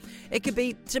before. It could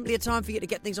be simply a time for you to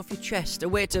get things off your chest, a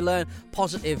way to learn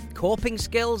positive coping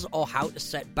skills, or how to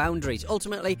set boundaries.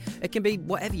 Ultimately, it can be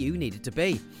whatever you need it to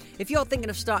be. If you're thinking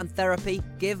of starting therapy,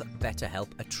 give BetterHelp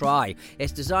a try.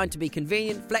 It's designed to be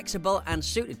convenient, flexible, and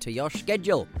suited to your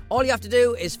schedule. All you have to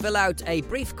do is fill out a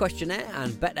brief questionnaire,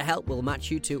 and BetterHelp will match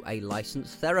you to a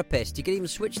licensed therapist. You can even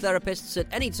switch therapists at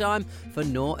any time for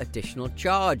no additional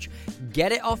charge.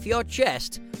 Get it off your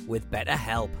chest with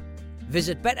BetterHelp.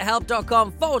 Visit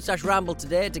betterhelp.com/ramble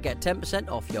today to get 10%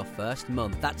 off your first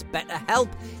month. That's BetterHelp,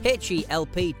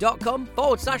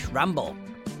 HELP.com/ramble.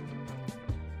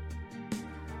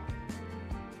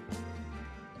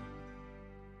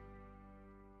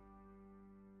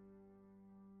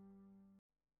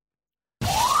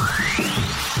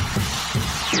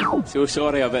 So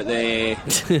sorry about the.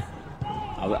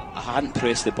 I hadn't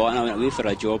pressed the button. I went away for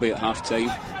a job at half time.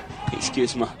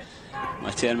 Excuse my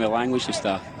turn of language, just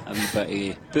a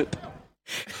bit poop.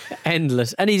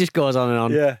 Endless. And he just goes on and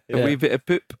on. Yeah. A wee bit of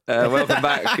poop. Welcome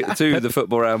back to the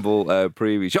Football Ramble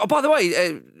preview show. Oh, by the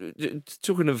way,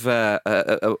 talking of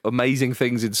amazing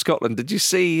things in Scotland, did you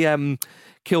see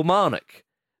Kilmarnock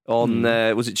on,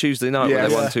 was it Tuesday night when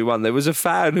they won 2-1? There was a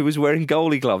fan who was wearing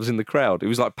goalie gloves in the crowd. He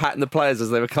was like patting the players as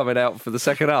they were coming out for the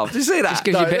second half. Did you see that? Just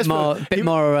gives you a bit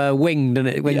more wing, doesn't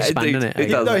it? Wingspan, indeed. doesn't it? It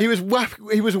does. No, he was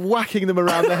whacking them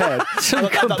around the head. I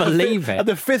couldn't believe it. And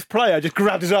the fifth player just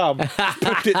grabbed his arm,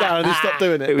 pushed it down, and he stopped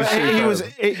doing it. It was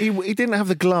But he didn't have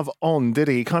the glove on, did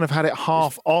he? He kind of had it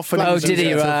half off. And Oh, was did he?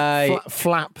 to Right.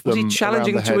 Flap them. Was he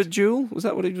challenging around the to a head. duel? Was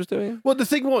that what he was doing? Well, the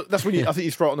thing was, that's when I think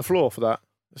you throw it on the floor for that.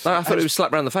 No, I thought it was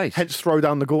slapped around the face. Hence, throw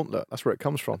down the gauntlet. That's where it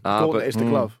comes from. Ah, Gauntlet but- is the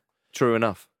glove. True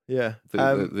enough. Yeah.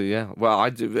 Well,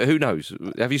 who knows?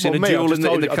 Have you seen Well, a me, duel I've in just the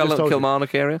told you.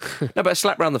 Kilmarnock area? No, but a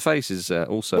slap round the face is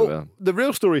also. Well, the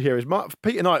real story here is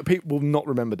Pete and I. Pete will not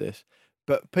remember this,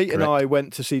 but Pete and I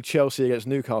went to see Chelsea against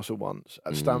Newcastle once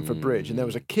at Stamford Bridge, and there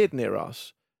was a kid near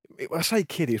us. I say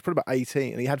kid, he was probably about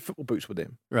 18, and he had football boots with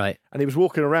him. Right. And he was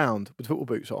walking around with football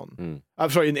boots on. I'm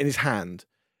sorry, in his hand.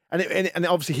 And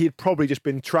obviously he had probably just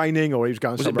been training, or he was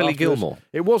going. Was it somewhere Billy afterwards. Gilmore?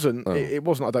 It wasn't. It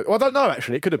wasn't. I don't know.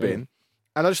 Actually, it could have been.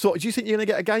 And I just thought, do you think you're going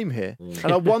to get a game here?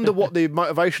 And I wonder what the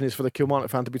motivation is for the Kilmarnock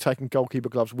fan to be taking goalkeeper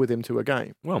gloves with him to a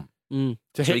game. Well, to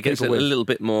so hit he gets a people with. little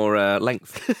bit more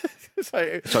length,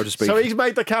 so to speak. So he's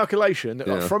made the calculation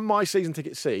that from my season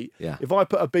ticket seat, if I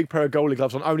put a big pair of goalie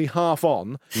gloves on, only half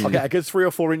on, I'll get a good 3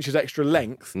 or 4 inches extra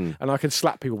length, and I can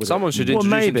slap people with Someone it. should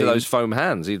introduce him to those foam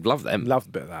hands. He'd love them. Loved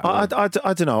a bit of that.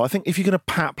 I don't know. I think if you're going to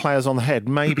pat players on the head,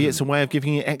 maybe it's a way of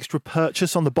giving you extra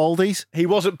purchase on the baldies. He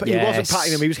wasn't patting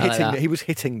them. He was I like hitting. that. He was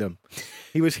hitting them.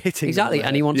 He was hitting Exactly, them.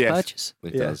 and he wants purchase.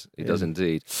 It does. It does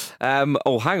indeed. Hang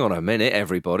on a minute,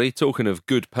 everybody. Talking of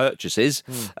good purchases,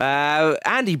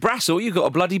 Andy Brassel, you got a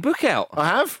bloody book out. I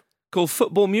have. Called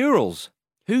Football Murals.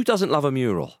 Who doesn't love a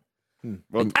mural?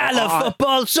 I love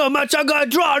football so much I got to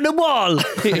draw on the wall.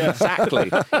 Exactly.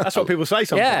 That's what people say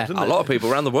sometimes. Isn't A it? lot of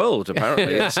people around the world,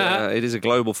 apparently. It is a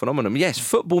global phenomenon. Yes,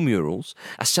 Football Murals,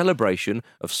 a celebration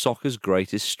of soccer's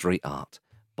greatest street art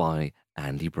by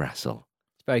Andy Brassel.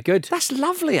 Very good. That's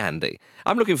lovely, Andy.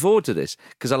 I'm looking forward to this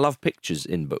because I love pictures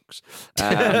in books.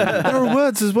 There are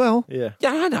words as well. Yeah.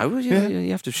 Yeah, I know.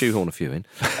 You have to shoehorn a few in.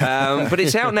 But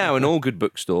it's out now in all good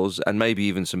bookstores and maybe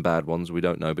even some bad ones. We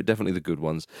don't know, but definitely the good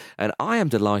ones. And I am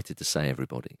delighted to say,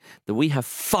 everybody, that we have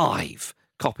 5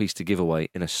 copies to give away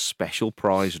in a special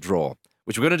prize draw,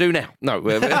 which we're going to do now. No.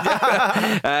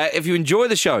 If you enjoy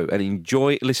the show and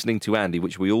enjoy listening to Andy,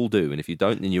 which we all do, and if you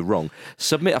don't, then you're wrong,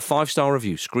 submit a 5-star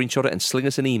review, screenshot it, and sling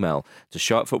us an email to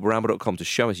show@footballramble.com to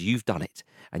show us you've done it,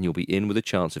 and you'll be in with a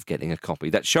chance of getting a copy.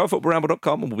 That's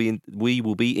show@footballramble.com, and we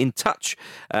will be in touch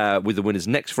with the winners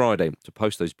next Friday to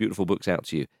post those beautiful books out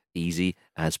to you. Easy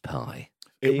as pie.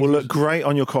 It will look great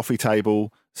on your coffee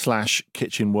table /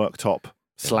 kitchen worktop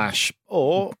 /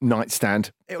 Or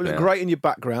nightstand. it will look great in your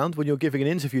background when you're giving an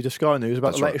interview to Sky News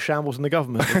about the latest shambles in the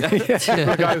government.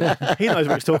 He knows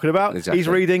what he's talking about. Exactly. He's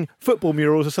reading Football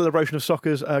Murals, a celebration of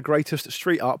soccer's greatest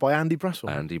street art by Andy Brassel.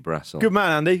 Andy Brassel. Good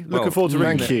man, Andy. Looking forward to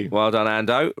reading Thank it. you. Well done,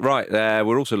 Ando. Right,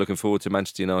 we're also looking forward to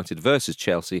Manchester United versus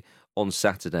Chelsea on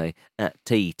Saturday at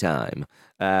tea time.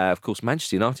 Of course,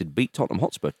 Manchester United beat Tottenham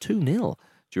Hotspur 2-0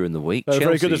 during the week. They were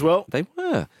very good as well. They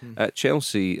were.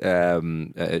 Chelsea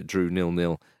drew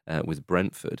 0-0 with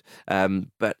Brentford.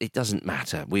 But it doesn't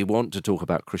matter. We want to talk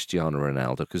about Cristiano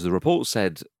Ronaldo because the report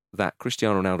said that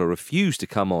Cristiano Ronaldo refused to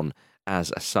come on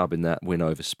as a sub in that win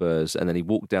over Spurs, and then he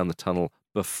walked down the tunnel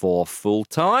before full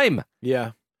time.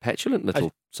 Yeah. Petulant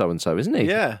little so-and-so, isn't he?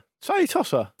 Yeah. Say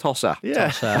tosser. Tosser.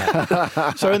 Yeah.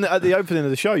 So at the opening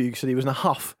of the show, you said he was in a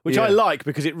huff, which I like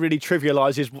because it really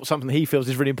trivialises something he feels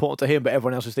is really important to him, but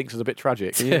everyone else thinks is a bit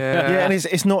tragic. Yeah, and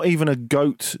it's not even a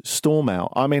GOAT storm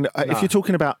out. I mean, if you're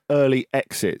talking about early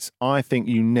exits, I think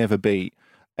you never beat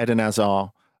Eden Hazard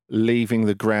leaving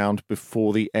the ground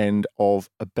before the end of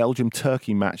a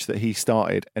Belgium-Turkey match that he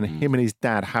started, and him and his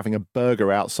dad having a burger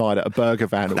outside at a burger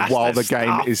van while the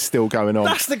game is still going on.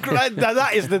 That's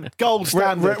that is the gold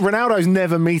standard. Ronaldo's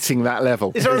never meeting that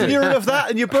level. Is there a mural of that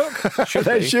in your book?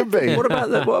 There should be. What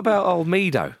about old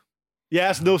Mido? Yeah,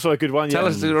 that's also a good one. Tell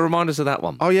us, remind us of that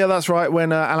one. Oh, yeah, that's right.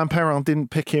 When Alain Perrin didn't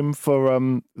pick him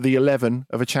for the 11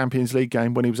 of a Champions League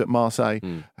game when he was at Marseille,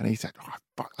 and he said,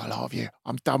 fuck the lot of you,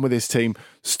 I'm done with this team,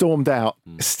 stormed out,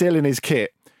 still in his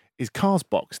kit, his car's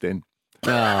boxed in.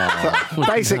 So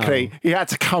basically, he had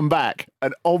to come back,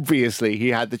 and obviously he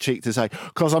had the cheek to say,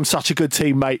 because I'm such a good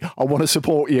teammate, I want to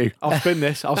support you. I'll spin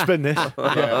this. To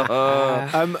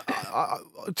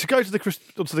go to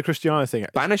the Cristiano thing.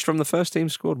 Banished from the first team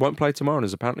squad, won't play tomorrow and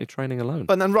is apparently training alone.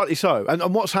 And rightly so.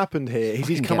 And what's happened here,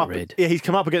 he's come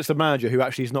up against a manager who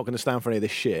actually is not going to stand for any of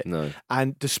this shit. No.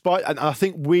 And I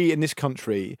think we in this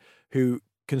country who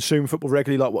consume football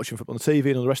regularly, like watching football on TV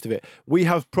and all the rest of it, we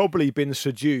have probably been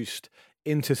seduced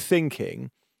into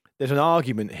thinking there's an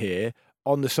argument here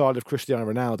on the side of Cristiano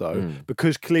Ronaldo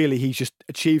because clearly he's just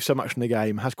achieved so much in the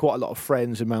game, has quite a lot of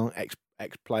friends among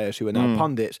ex-players who are now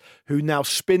pundits who now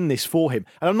spin this for him.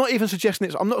 And I'm not suggesting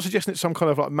it's some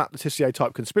kind of like Matt Letitia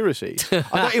type conspiracy.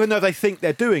 I don't even know if they think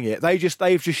they're doing it. They've just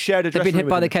shared a dressing room. They've been hit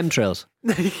by the with him. chemtrails.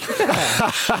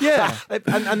 Yeah.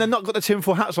 And they're not got the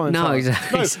tinfoil hats on. No,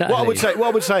 exactly. What I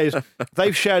would say is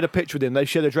they've shared a pitch with him. They've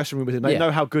shared a dressing room with him. They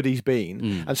know how good he's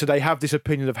been, and so they have this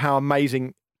opinion of how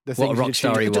amazing the What a things rock he's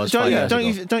star he achieved. was. Don't 5 you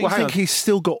years ago. think hang on. he's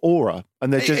still got aura,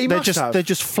 and He must have. they're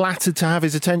just flattered to have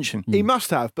his attention? He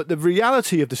must have, but the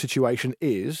reality of the situation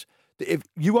is that if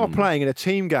you are playing in a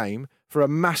team game for a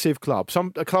massive club,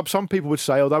 some people would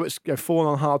say, although it's fallen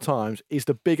on hard times, is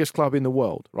the biggest club in the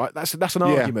world, right? That's an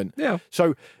argument. Yeah.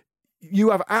 So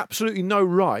you have absolutely no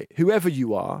right, whoever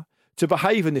you are, to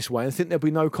behave in this way and think there'll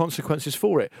be no consequences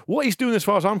for it. What he's doing, as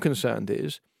far as I'm concerned,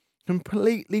 is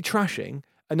completely trashing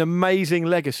an amazing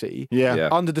legacy Yeah.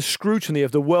 under the scrutiny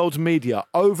of the world's media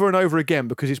over and over again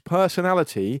because his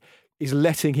personality is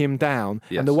letting him down,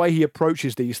 Yes. and the way he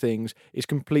approaches these things is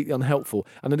completely unhelpful.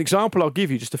 And an example I'll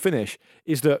give you just to finish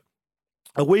is that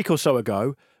a week or so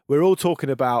ago, we're all talking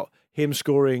about him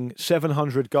scoring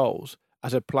 700 goals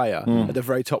as a player at the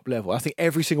very top level. I think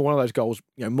every single one of those goals,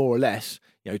 more or less,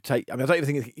 I don't even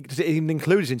think does it even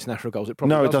include his international goals. It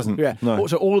probably No, it doesn't. Yeah. No.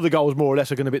 So all of the goals, more or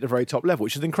less, are going to be at the very top level,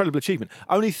 which is an incredible achievement.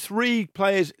 Only 3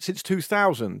 players since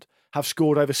 2000 have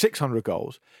scored over 600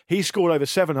 goals. He scored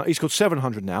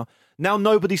 700 now. Now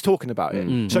nobody's talking about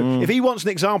it. So if he wants an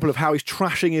example of how he's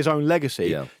trashing his own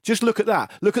legacy, just look at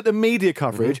that. Look at the media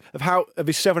coverage of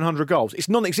his 700 goals. It's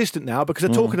non-existent now because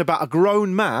they're talking about a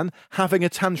grown man having a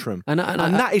tantrum. And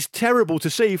that is terrible to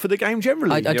see for the game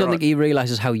generally. I don't think he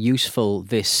realises how useful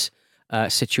this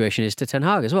situation is to Ten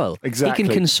Hag as well. Exactly. He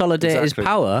can consolidate his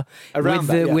power Around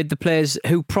with the players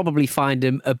who probably find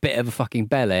him a bit of a fucking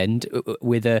bell end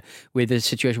with a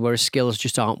situation where his skills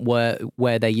just aren't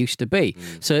where they used to be.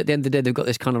 So at the end of the day, they've got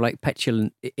this kind of like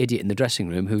petulant idiot in the dressing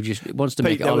room who just wants to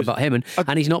make it all about him,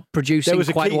 and he's not producing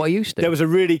quite what he used to. There was a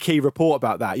really key report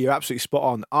about that. You're absolutely spot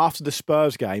on. After the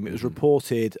Spurs game, it was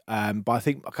reported by I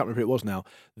can't remember who it was now,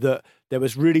 that there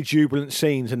was really jubilant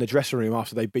scenes in the dressing room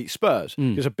after they beat Spurs.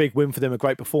 It was a big win for them, a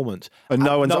great performance. And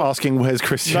no one's asking where's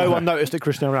Cristiano. No one noticed that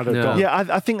Cristiano Ronaldo had gone. Yeah,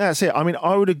 I think that's it. I mean,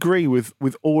 I would agree with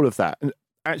all of that. And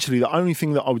actually, the only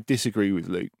thing that I would disagree with,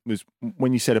 Luke, was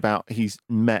when you said about he's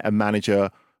met a manager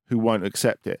who won't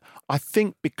accept it. I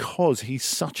think because he's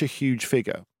such a huge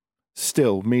figure,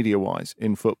 still media-wise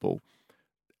in football,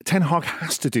 Ten Hag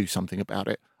has to do something about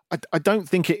it. I don't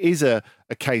think it is a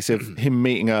case of him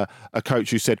meeting a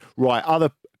coach who said, right,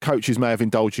 other coaches may have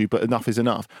indulged you, but enough is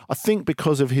enough. I think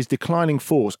because of his declining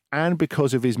force and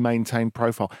because of his maintained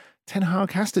profile, Ten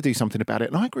Hag has to do something about it.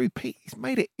 And I agree with Pete. He's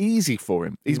made it easy for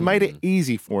him. He's made it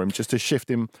easy for him just to shift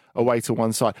him away to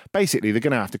one side. Basically, they're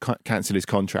going to have to cancel his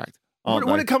contract, aren't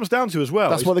they? What it comes down to as well.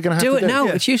 That's what they're going to have to do. Do it now.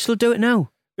 Yeah. It's useful. Do it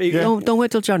now. Yeah. Don't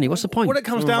wait till January. What's the point? What it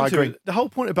comes down to, the whole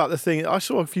point about the thing, I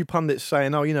saw a few pundits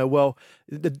saying, "Oh,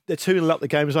 they're 2-0 up, the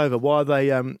game's over. Why are they?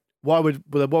 Why would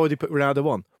he put Ronaldo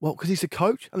on? Well, because he's the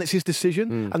coach and it's his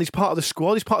decision, and he's part of the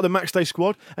squad. He's part of the match day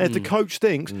squad. And if the coach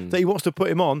thinks that he wants to put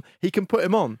him on, he can put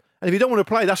him on. And if you don't want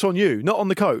to play, that's on you, not on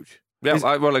the coach." Yeah,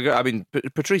 I mean,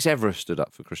 Patrice Evra stood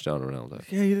up for Cristiano Ronaldo.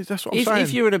 Yeah, that's what I'm saying.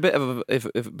 If you're in a bit of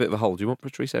a hole, do you want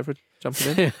Patrice Evra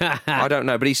jumping in? I don't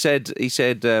know, but he said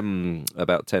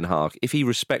about Ten Hag, if he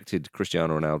respected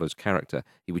Cristiano Ronaldo's character,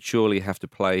 he would surely have to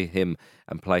play him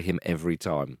every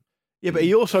time. Yeah, but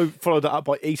he also followed that up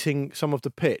by eating some of the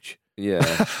pitch. Yeah,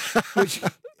 which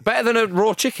better than a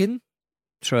raw chicken.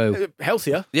 True.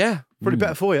 Healthier. Yeah. Probably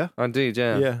better for you. Indeed,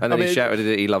 yeah. Yeah. And then he shouted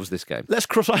that he loves this game. Let's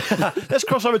cross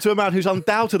over to a man who's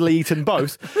undoubtedly eaten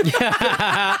both.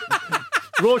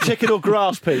 Raw chicken or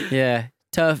grass, Pete? Yeah.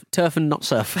 Turf and not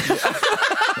surf.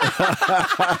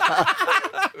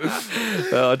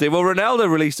 Oh, dear. Well, Ronaldo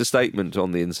released a statement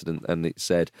on the incident, and it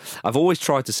said, "I've always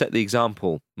tried to set the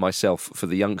example myself for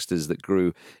the youngsters that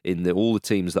grew in all the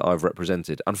teams that I've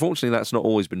represented. Unfortunately, that's not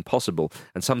always been possible,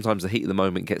 and sometimes the heat of the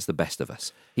moment gets the best of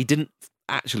us." He didn't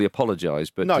actually apologise,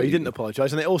 but no, he didn't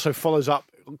apologise, and it also follows up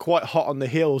quite hot on the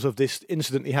heels of this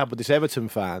incident he had with this Everton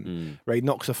fan, where he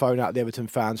knocks the phone out of the Everton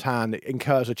fan's hand,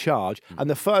 incurs a charge, and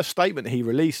the first statement he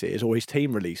releases, or his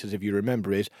team releases, if you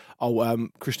remember, is,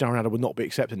 Cristiano Ronaldo would not be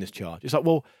accepting this charge. It's like,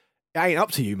 well, it ain't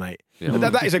up to you, mate. Yeah.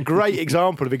 That is a great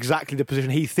example of exactly the position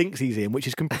he thinks he's in, which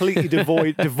is completely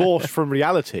divorced from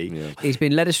reality. Yeah. He's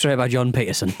been led astray by John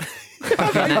Peterson. He's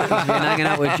been hanging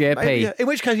out with JP. In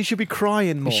which case, he should be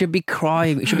crying more. He should be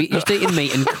crying. He should be just eating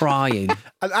meat and crying.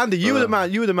 And Andy, you were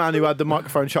the man who had the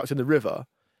microphone chucked in the river.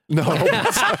 No, by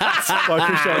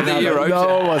Cristiano Ronaldo. No,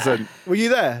 I wasn't. Were you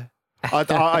there? I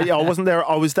wasn't there.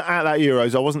 I was at that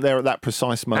Euros. I wasn't there at that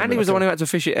precise moment. And he was the one who had to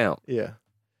fish it out. Yeah.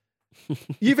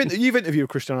 You've interviewed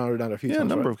Cristiano Ronaldo a few times. Yeah, a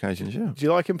number of occasions. Yeah. Do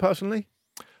you like him personally?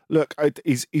 Look,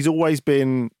 he's always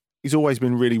been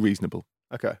really reasonable.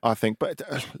 Okay, I think. But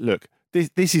look,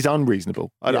 this is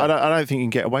unreasonable. I don't think you can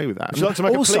get away with that. Would you like to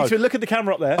make a plea to look at the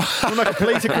camera up there? You make a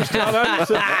plea to Cristiano.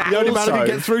 The only man who can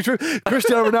get through to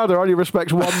Cristiano Ronaldo only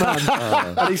respects one man,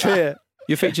 and he's here.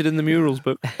 You're featured in the murals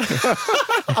book.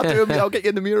 I'll get you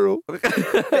in the mural. Get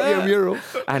you a mural.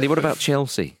 Andy, what about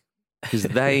Chelsea? Because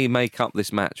they make up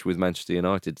this match with Manchester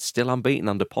United, still unbeaten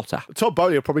under Potter. Todd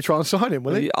Bowley will probably try and sign him,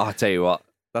 will he? I'll tell you what,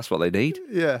 that's what they need.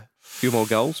 Yeah. A few more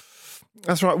goals.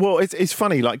 That's right. Well, it's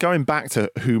funny, like going back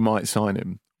to who might sign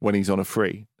him when he's on a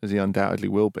free, as he undoubtedly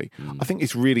will be. I think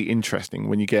it's really interesting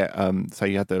when you get, say,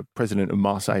 you had the president of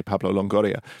Marseille, Pablo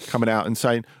Longoria, coming out and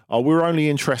saying, we're only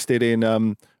interested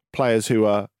in players who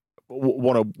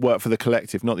want to work for the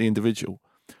collective, not the individual.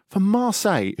 For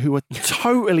Marseille, who are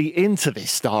totally into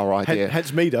this star idea,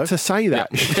 hence me though, to say that,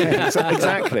 yeah,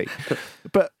 exactly.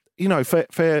 But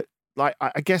for like,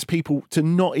 I guess people to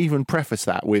not even preface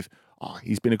that with,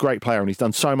 he's been a great player and he's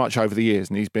done so much over the years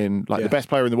and he's been like the best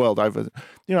player in the world over.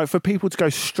 For people to go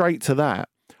straight to that,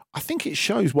 I think it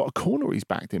shows what a corner he's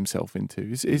backed himself into.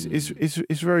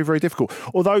 Is very, very difficult.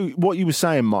 Although what you were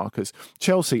saying, Marcus,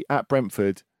 Chelsea at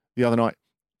Brentford the other night,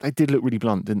 they did look really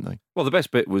blunt, didn't they? Well, the best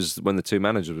bit was when the two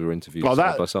managers were interviewed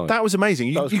side by side. That was amazing.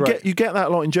 You get that a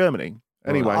lot in Germany.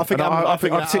 Anyway, I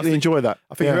particularly enjoy that.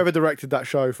 I think whoever directed that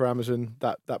show for Amazon,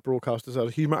 that broadcast,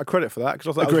 deserves a huge amount of credit for that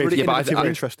because I thought it was really innovative and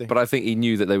interesting. But I think he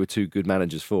knew that they were two good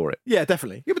managers for it. Yeah,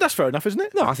 definitely. Yeah, but that's fair enough, isn't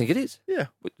it? No, I think it is. Yeah,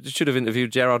 we should have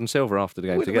interviewed Gerrard and Silva after the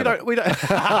game together. We don't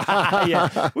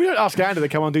ask Andy to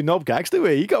come on and do knob gags, do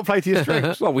we? You got to play to your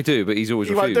strengths. Well, we do, but he's always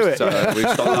refused. Won't do it. So we've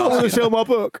stopped asking. I want to sell my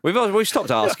book. We've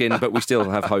stopped asking, but we still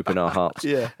have hope in our hearts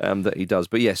that he does.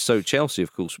 But yes, so Chelsea,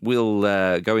 of course, will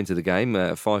go into the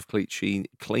game 5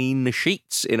 clean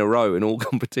sheets in a row in all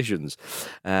competitions.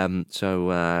 We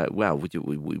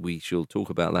shall talk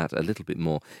about that a little bit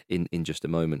more in just a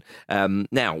moment.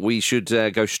 Now, we should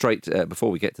go straight,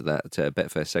 before we get to that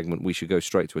Betfair segment, we should go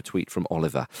straight to a tweet from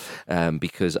Oliver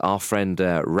because our friend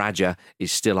Raja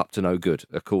is still up to no good,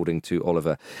 according to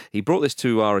Oliver. He brought this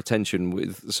to our attention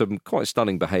with some quite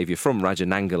stunning behaviour from Raja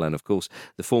Nangolan, of course.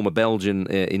 The former Belgian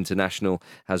international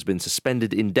has been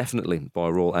suspended indefinitely by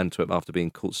Royal Antwerp after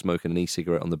being caught smoking an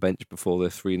e-cigarette on the bench before their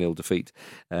 3-0 defeat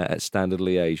at Standard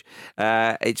Liège.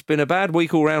 It's been a bad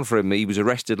week all round for him. He was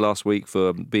arrested last week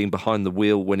for being behind the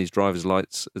wheel when his driver's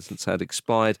license had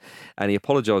expired, and he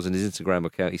apologised on his Instagram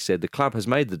account. He said, "The club has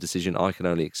made the decision I can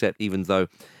only accept, even though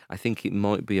I think it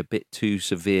might be a bit too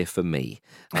severe for me.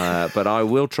 But I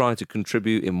will try to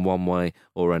contribute in one way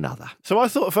or another." So I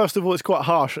thought, first of all, it's quite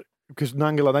harsh because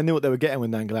Nangolan, they knew what they were getting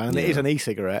with Nangolan, and it is an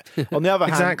e-cigarette. On the other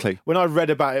hand, when I read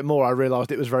about it more, I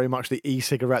realised it was very much the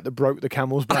e-cigarette that broke the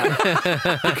camel's back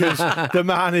because the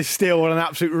man is still on an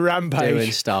absolute rampage.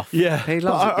 Doing stuff. Yeah. He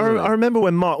loves it, I remember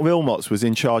when Mark Wilmots was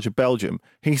in charge of Belgium,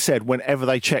 he said whenever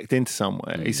they checked into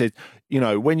somewhere, he said,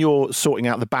 when you're sorting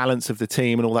out the balance of the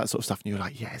team and all that sort of stuff, and you're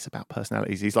like, yeah, it's about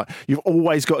personalities. He's like, you've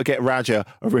always got to get Raja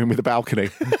a room with a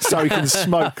balcony so he can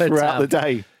smoke throughout the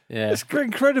day. Yeah. It's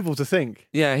incredible to think.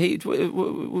 Yeah,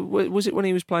 was it when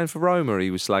he was playing for Roma he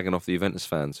was slagging off the Juventus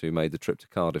fans who made the trip to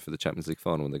Cardiff for the Champions League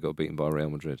final when they got beaten by Real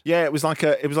Madrid? Yeah, it was like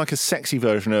a sexy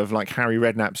version of like Harry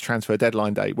Redknapp's transfer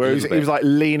deadline day, where he was like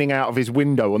leaning out of his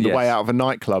window on the way out of a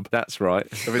nightclub. That's right.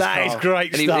 That is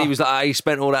great stuff. He was like, he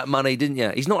spent all that money, didn't you?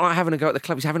 He's not like having a go at the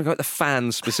club, he's having a go at the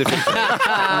fans specifically.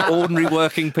 Ordinary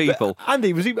working people. But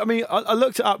Andy, was he? I mean, I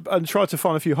looked it up and tried to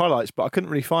find a few highlights, but I couldn't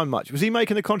really find much. Was he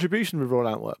making a contribution with Royal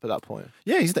Antwerp at that point?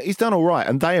 Yeah, he's done all right,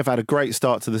 and they have had a great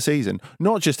start to the season.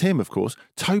 Not just him, of course.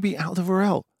 Toby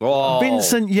Alderweireld,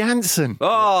 Vincent Janssen.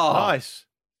 Oh, nice.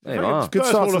 Good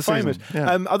start to the season.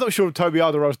 Yeah. I'm not sure Toby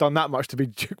Alderweireld's done that much to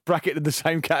be bracketed in the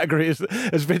same category as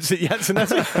Vincent Janssen.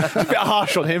 It's a bit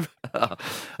harsh on him.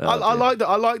 I like that.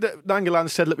 I like that Nangolan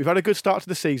said, "Look, we've had a good start to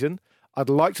the season. I'd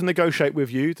like to negotiate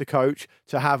with you, the coach,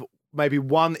 to have maybe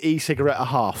one e-cigarette a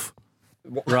half."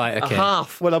 Right, okay. A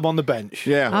half when I'm on the bench.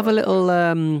 Yeah. Have a little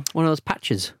one of those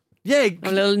patches. Yeah.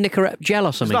 A little Nicorette gel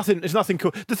or something. It's nothing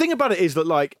cool. The thing about it is that,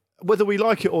 like, whether we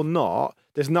like it or not,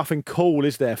 there's nothing cool,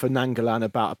 is there, for Nangolan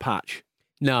about a patch?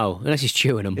 No, unless he's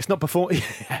chewing them. It's not performing.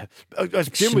 As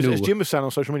Jim was saying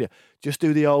on social media, just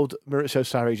do the old Maurizio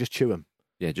Sarri, just chew them.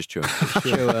 Yeah, just chew him.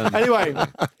 Anyway,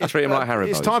 treat him like Haribo.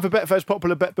 It's time for Betfair's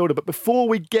popular bet builder. But before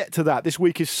we get to that, this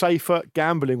week is Safer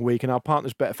Gambling Week, and our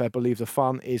partners Betfair believe the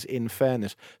fun is in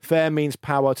fairness. Fair means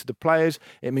power to the players.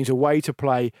 It means a way to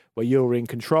play where you're in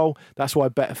control. That's why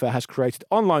Betfair has created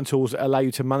online tools that allow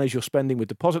you to manage your spending with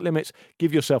deposit limits,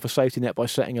 give yourself a safety net by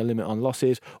setting a limit on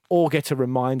losses, or get a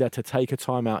reminder to take a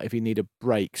timeout if you need a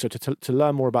break. So to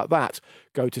learn more about that,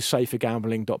 go to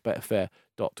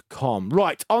safergambling.betfair.com.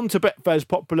 Right, on to Betfair's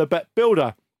popular bet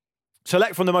builder.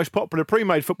 Select from the most popular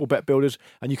pre-made football bet builders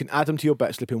and you can add them to your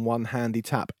bet slip in one handy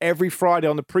tap. Every Friday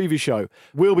on the preview show,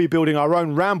 we'll be building our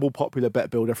own Ramble popular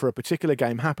bet builder for a particular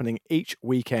game happening each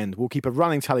weekend. We'll keep a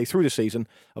running tally through the season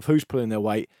of who's pulling their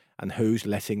weight and who's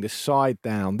letting the side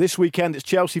down. This weekend, it's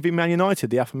Chelsea v Man United,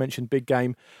 the aforementioned big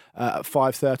game at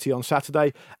 5:30 on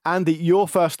Saturday. Andy, you're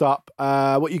first up.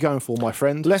 What are you going for, my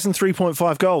friend? Less than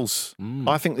 3.5 goals.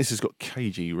 I think this has got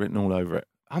KG written all over it.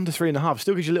 Under 3.5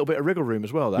 still gives you a little bit of wriggle room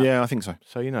as well. That. Yeah, I think so.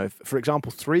 So, you know, for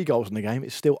example, 3 goals in the game,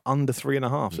 it's still under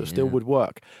 3.5, so it still would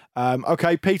work.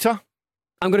 Okay, Peter?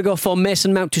 I'm going to go for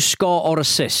Mason Mount to score or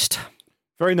assist.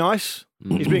 Very nice.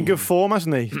 He's been in good form,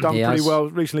 hasn't he? He's done pretty well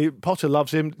recently. Potter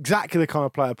loves him. Exactly the kind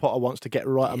of player Potter wants to get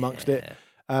right amongst it.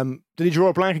 Did he draw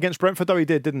a blank against Brentford, though? He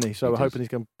did, didn't he? So we're hoping he's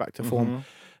going back to form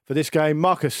for this game.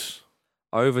 Marcus?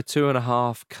 Over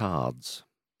 2.5 cards.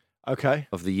 Okay.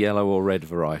 Of the yellow or red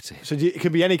variety. So it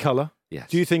can be any colour? Yes.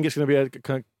 Do you think it's going to be a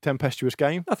kind of tempestuous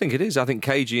game? I think it is. I think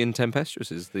cagey and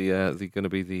tempestuous is going to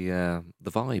be the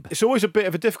vibe. It's always a bit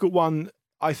of a difficult one,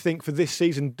 I think, for this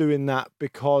season doing that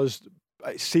because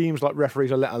it seems like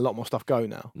referees are letting a lot more stuff go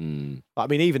now. I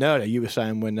mean, even earlier you were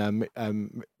saying when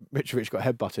Mitrovic got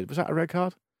headbutted, was that a red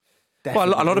card?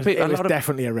 Definitely. Well, a lot of people. It was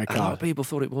definitely a red card. A lot of people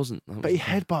thought it wasn't. But he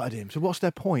headbutted him. So what's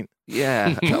their point?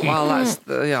 Yeah. Well, that's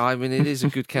I mean, it is a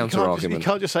good counter argument. You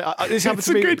can't just say this happened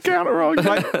to me. It's a good counter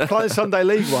argument. Playing Sunday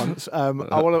League once,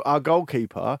 our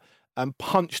goalkeeper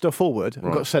punched her forward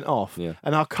and got sent off. Yeah.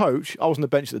 And our coach, I was on the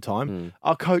bench at the time,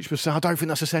 our coach was saying, I don't think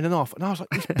that's a sending off. And I was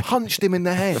like, he's punched him in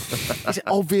the head. It's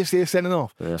obviously a sending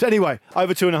off. Yeah. So anyway,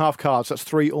 over 2.5 cards. That's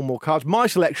 3 or more cards. My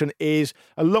selection is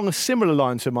along a similar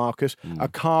line to Marcus, a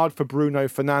card for Bruno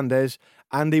Fernandes.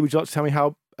 Andy, would you like to tell me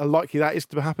how likely that is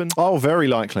to happen? Oh, very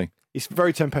likely. He's a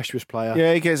very tempestuous player.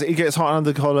 Yeah, he gets hot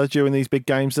under the collar during these big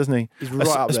games, doesn't he? He's right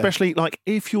up there. Especially like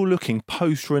if you're looking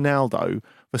post Ronaldo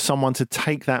for someone to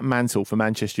take that mantle for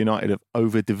Manchester United of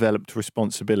overdeveloped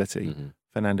responsibility.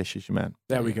 Fernandes is your man.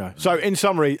 There we go. So in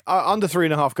summary, under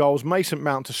 3.5 goals, Mason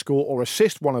Mount to score or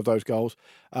assist one of those goals,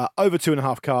 over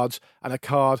 2.5 cards, and a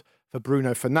card for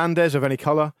Bruno Fernandes of any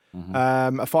colour. A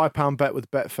 £5 bet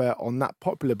with Betfair on that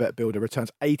popular bet builder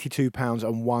returns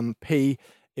 £82.01.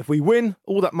 If we win,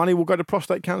 all that money will go to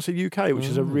Prostate Cancer UK, which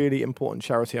is a really important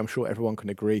charity. I'm sure everyone can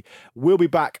agree. We'll be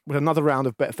back with another round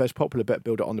of Betfair's popular bet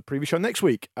builder on the preview show next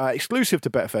week. Exclusive to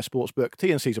Betfair Sportsbook.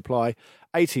 T&Cs apply.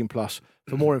 18+.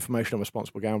 For more information on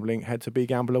responsible gambling, head to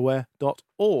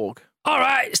begambleaware.org. All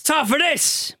right, it's time for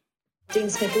this. Dean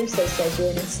Smith also says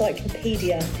you're an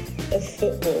encyclopedia of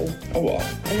football. A what?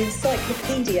 An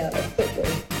encyclopedia of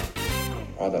football.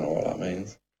 I don't know what that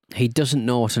means. He doesn't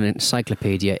know what an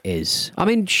encyclopedia is. I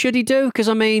mean, should he do? Because,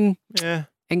 I mean,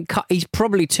 he's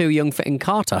probably too young for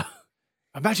Encarta.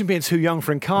 Imagine being too young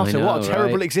for Encarta. Know, what a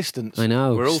terrible right? existence. I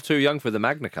know. We're all too young for the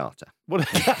Magna Carta.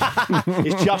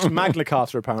 It's just Magna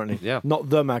Carta, apparently. Yeah. Not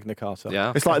the Magna Carta.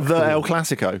 Yeah. It's like the El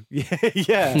Clasico.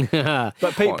 Yeah.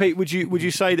 But Pete, would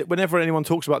you say that whenever anyone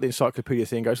talks about the encyclopedia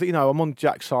thing, goes, you know, I'm on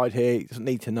Jack's side here, he doesn't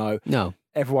need to know. No.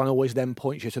 Everyone always then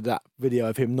points you to that video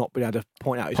of him not being able to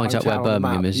point out his where hometown on the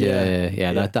Birmingham map. is.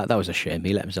 Yeah. That was a shame.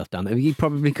 He let himself down. He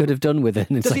probably could have done with an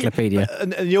encyclopedia.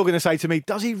 And you're going to say to me,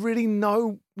 does he really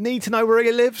need to know where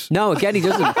he lives? No, again, he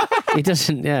doesn't. He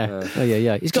doesn't. Yeah.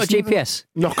 Yeah. He's got a GPS.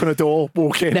 Knock on a door,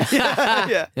 walk in.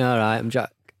 Yeah. All right, I'm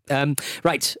Jack.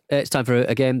 Right, it's time for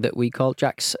a game that we call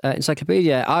Jack's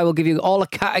Encyclopedia. I will give you all a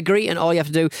category, and all you have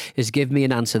to do is give me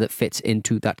an answer that fits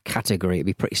into that category. It'll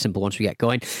be pretty simple once we get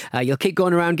going. You'll keep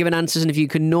going around giving answers, and if you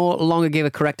can no longer give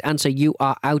a correct answer, you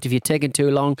are out. If you're taking too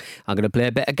long, I'm going to play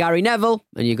a bit of Gary Neville,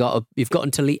 and you've got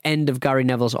until the end of Gary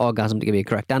Neville's orgasm to give me a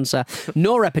correct answer.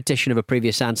 No repetition of a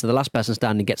previous answer. The last person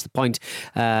standing gets the point.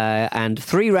 And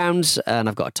 3 rounds, and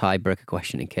I've got a tiebreaker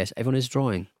question in case everyone is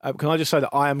drawing. Can I just say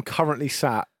that I am currently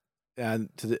sat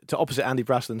to opposite Andy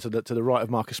Braslin, to the right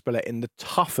of Marcus Spillett, in the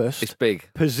toughest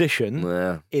position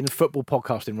in football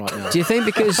podcasting right now. Do you think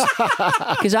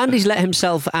because Andy's let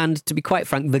himself and, to be quite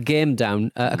frank, the game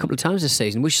down a couple of times this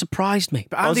season, which surprised me.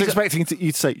 But I was expecting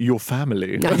you to say your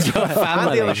family.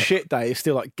 Andy on a shit day is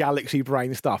still like galaxy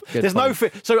brain stuff. There's no fear.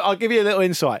 So I'll give you a little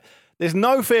insight. There's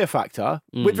no fear factor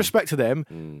with respect to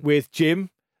them with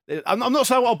Jim. I'm not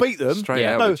saying I'll beat them. Straight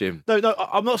out with Jim. No,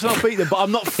 I'm not saying I'll beat them, but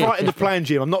I'm not frightened of playing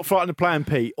Jim. I'm not frightened of playing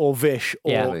Pete or Vish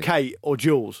or Kate or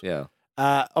Jules. Yeah.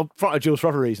 I'm frightened of Jules for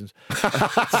other reasons.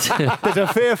 There's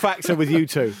a fear factor with you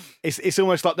two. It's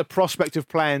almost like the prospect of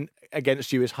playing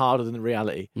against you is harder than the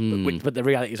reality, but the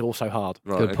reality is also hard.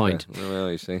 Right, Good point.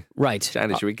 Well, you see. Right.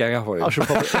 Andy, should we gang up on you? I should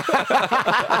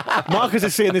probably. Marcus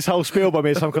is seeing this whole spiel by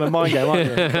me as some kind of mind game, aren't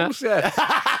you? Of course, yeah.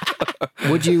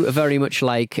 Would you very much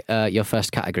like your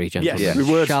first category, gentlemen? Yes, we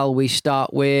would. Shall we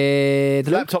start with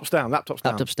Laptops down.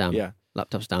 laptops down? Yeah.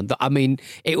 Laptops down. I mean,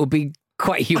 it would be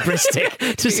quite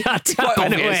hubristic to start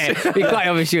tapping away. It'd be quite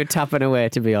obvious you were tapping away,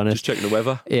 to be honest. Just checking the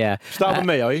weather. Yeah. Start with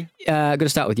me, are you? Going to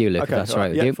start with you, Luke. Okay, if that's all all right.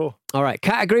 right with Yeah, you. 4. All right.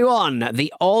 Category 1: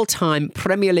 the all-time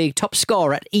Premier League top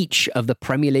scorer at each of the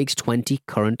Premier League's 20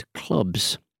 current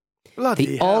clubs. Bloody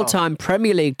The hell. all-time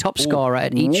Premier League top scorer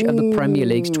at each of the Premier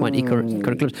League's 20 current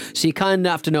clubs. So you kind of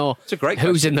have to know It's a great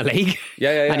who's question. in the league.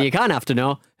 Yeah. And you kind of have to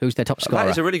know who's their top scorer.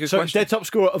 That is a really good So question. their top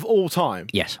scorer of all time?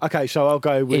 Yes. Okay, so I'll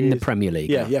go with... In the Premier League.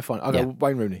 Yeah, fine. I'll go Yeah.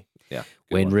 Wayne Rooney. Yeah.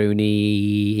 good Wayne one.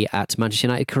 Rooney at Manchester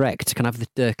United, correct. Can I have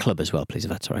the club as well, please, if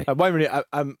that's all right? Wayne Rooney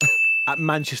at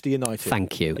Manchester United.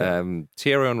 Thank you.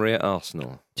 Thierry Henry at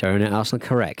Arsenal. Terry at Arsenal,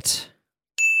 correct.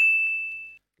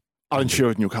 Alan Shearer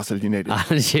at Newcastle United.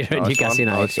 And Shearer at Newcastle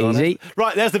United, Nice one. easy.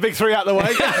 Right, there's the big 3 out the way.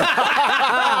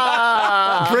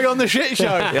 Bring on the shit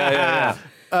show. Yeah.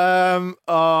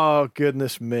 Oh,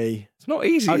 goodness me. It's not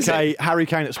easy, is Okay, it? Harry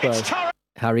Kane at Spurs.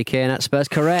 Harry Kane at Spurs,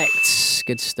 correct.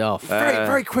 Good stuff.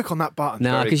 Very quick on that button.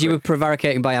 No, very because you were quick.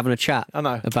 prevaricating by having a chat. I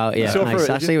know. About, You yeah, saw nice. through it,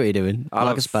 I did see you? what you're doing. I'll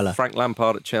Marcus have Speller. Frank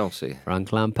Lampard at Chelsea.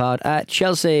 Frank Lampard at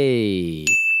Chelsea.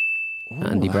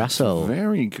 Andy Brassel.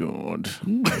 Very good.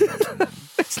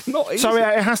 It's not easy. So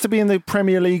it has to be in the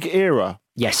Premier League era.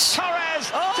 Yes.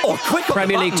 Oh, quick on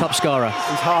Premier the League button. top scorer.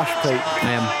 He's harsh, Pete.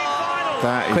 I am.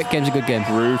 That is Quick game's a good game.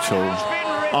 brutal.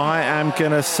 I am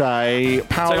going to say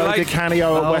Paolo late. Di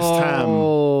Canio at West Ham.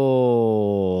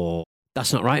 Oh,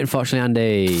 that's not right, unfortunately,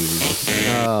 Andy.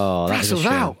 Oh, that is a Brassel's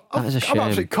shame. out. That is a I'm shame.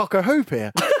 absolutely cock-a-hoop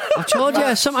here. I told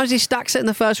you, sometimes he stacks it in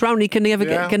the first round. He can never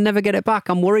get it back.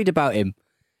 I'm worried about him.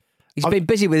 He's been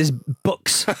busy with his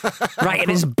books, writing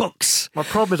his books. My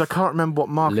problem is I can't remember what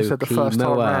Marcus said the first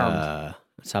time round.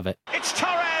 Let's have it. Oh, it's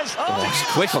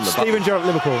quick on the button. Steven Gerrard at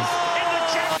Liverpool.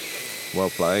 Well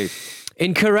played.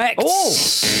 Incorrect. Oh!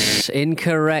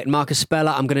 Incorrect. Marcus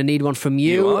Speller, I'm going to need one from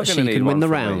you, are so gonna you need can win one the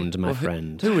from me. round, my Well,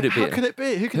 friend. Who would it be? How can it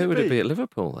be? Who would it be at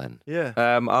Liverpool then? Yeah.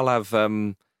 I'll have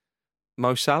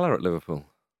Mo Salah at Liverpool.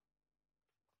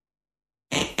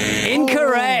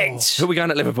 Incorrect. Who are we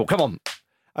going at Liverpool? Come on.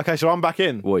 Okay, so I'm back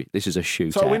in. Boy, this is a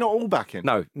shootout. So are we not all back in?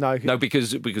 No, No.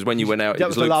 because when you went out, That it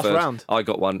was was the Luke last first. round. I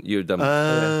got one. You'd done.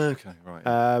 Okay,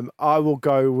 right. I will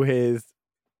go with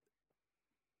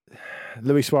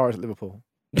Luis Suarez at Liverpool.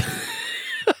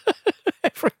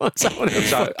 Everyone's having a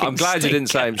so fucking I'm glad you didn't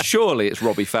say him. Surely it's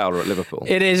Robbie Fowler at Liverpool.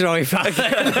 It is Roy Fowler.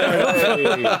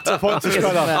 Point to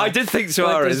Speller. I did think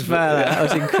Suarez. That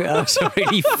was a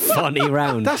really funny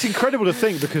round. That's incredible to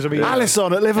think because I mean,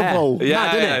 Alisson at Liverpool. Yeah,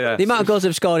 Mad, isn't yeah, it? yeah. The amount of goals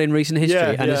they've scored in recent history, Yeah,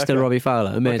 and yeah, it's still okay. Robbie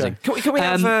Fowler. Amazing. Can we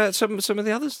have some of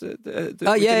the others?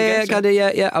 Oh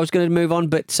yeah, I was going to move on,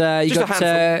 but you Just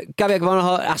a got Gabriel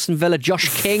Gavanaugh at Aston Villa,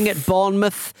 Josh King at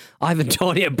Bournemouth, Ivan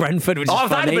Toney at Brentford, which is Oh, that'd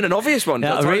funny. have been an obvious one. Yeah,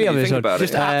 by the time really you obvious think one. about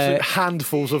just it. absolute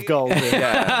handfuls of goals. here.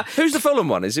 Yeah. Who's the Fulham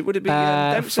one? Would it be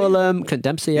Dempsey? Fulham, Clint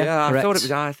Dempsey, Yeah, I correct. thought it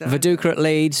was- I thought- Viduka at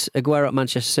Leeds, Aguero at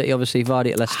Manchester City, obviously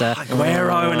Vardy at Leicester.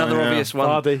 Aguero, another obvious one.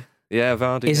 Vardy. Yeah,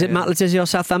 Vardy. Is it yeah. Matt Letizia or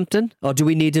Southampton? Or do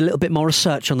we need a little bit more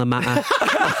research on the matter?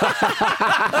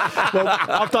 Well,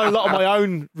 I've done a lot of my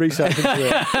own research into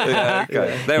it. Yeah,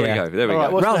 okay. There we Yeah. go. There we All right,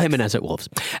 go. what's Raul next? Jimenez at Wolves.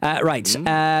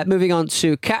 Moving on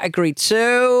to category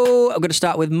 2. I'm going to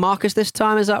start with Marcus this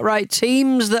time. Is that right?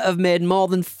 Teams that have made more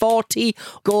than 40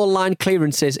 goal line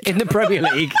clearances in the Premier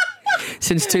League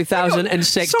since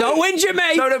 2006. Sorry. Don't whinge at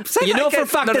me. No, say You that know for again. a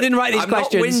fact No, I didn't write these I'm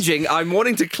questions. not whinging. I'm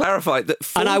wanting to clarify that.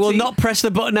 40, And I will not press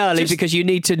the button early because you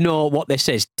need to know what this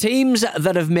is. Teams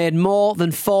that have made more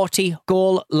than 40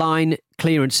 goal line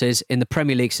clearances in the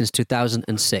Premier League since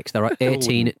 2006. There are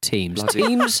 18 teams.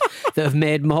 Teams that have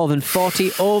made more than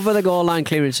 40 over the goal line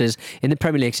clearances in the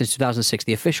Premier League since 2006.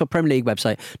 The official Premier League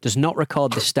website does not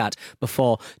record the stat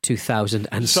before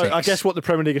 2006. So I guess what the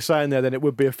Premier League is saying there, then it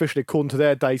would be officially according to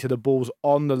their data, the ball's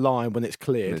on the line when it's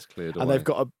cleared. When it's cleared and away. they've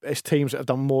got it's teams that have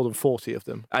done more than 40 of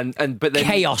them. but then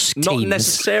Chaos not teams.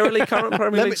 necessarily current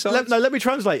Premier League sides. Let me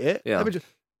translate it. Yeah. Let me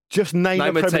just name a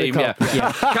Name a Premier team. League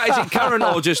Yeah. club. Is it current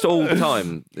or just all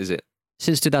time? Is it?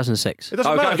 Since 2006. It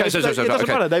doesn't Okay, matter. okay, It so- doesn't okay.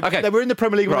 matter. They were in the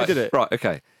Premier League when Right. they did it. Right.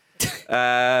 Okay.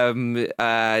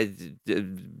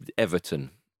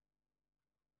 Everton.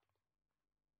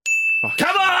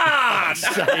 Come on!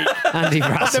 Andy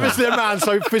I've never Brassel. seen a man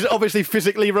so obviously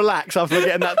physically relaxed after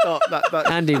getting that dot.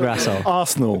 That. Andy Brassel.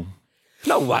 Arsenal.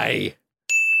 No way.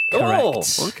 Correct.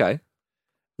 Oh, okay.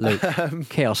 Luke.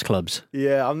 Chaos clubs.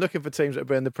 Yeah, I'm looking for teams that have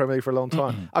been in the Premier League for a long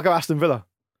time. I'll go Aston Villa.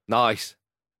 Nice.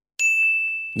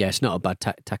 Yeah, it's not a bad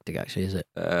tactic, actually, is it?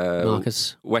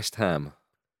 Marcus. West Ham.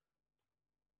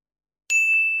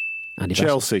 Andy Brassel.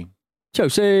 Chelsea.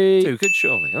 Chelsea. Too good,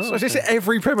 surely. Oh, So is this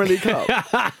every Premier League Cup?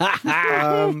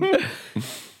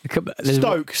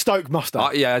 Stoke must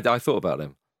have. yeah, I thought about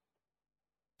them.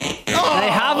 They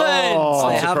haven't.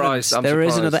 I'm They surprised. haven't. I'm There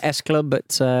is surprised. another S club, but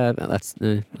that's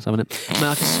having it.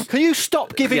 Marcus, Can you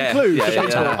stop giving Yeah, clues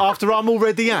yeah. after I'm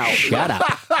already out? shut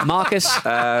up. Marcus,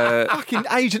 Fucking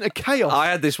agent of chaos. I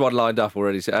had this one lined up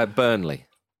already. Burnley.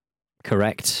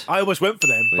 correct. I almost went for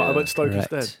them, but I Yeah. went Stoke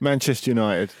Correct. instead. Manchester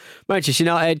United. Manchester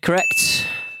United, correct.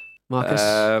 Marcus,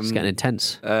 it's getting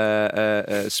intense.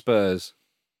 Spurs.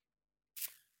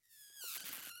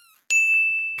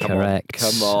 Correct.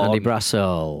 Come on. Andy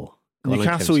Brassel. Go on,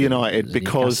 Newcastle Clemson. United,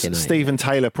 because Newcastle United. Stephen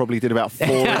Taylor probably did about 4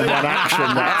 in one action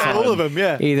that time. All of them,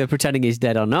 yeah. Either pretending he's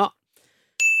dead or not.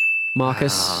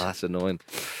 Marcus. Ah, that's annoying.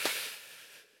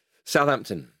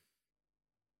 Southampton.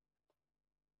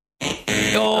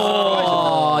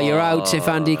 Oh, you're out if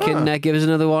Andy can give us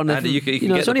another one. Andy, you can get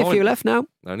there's the only a few point. left now.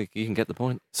 Only you can get the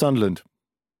point. Sunderland.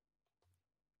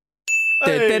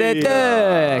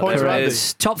 Hey. Points for Andy.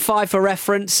 Correct. Top 5 for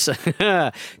reference.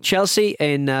 Chelsea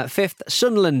in 5th.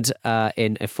 Sunderland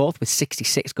in 4th with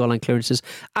 66 goal line clearances.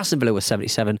 Aston Villa with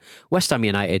 77. West Ham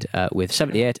United with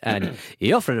 78. And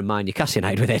your friend of mine, Newcastle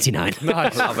United with 89.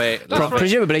 Nice. Love it.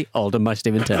 Presumably all done by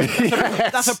Stephen Taylor.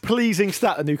 That's a pleasing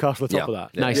stat at Newcastle at the top of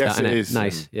that. Nice, Yes, that, it innit? is.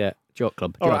 Nice. Yeah. Joke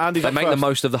club. All right, Joke. Andy's They up make the first.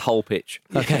 most of the whole pitch.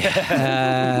 Okay.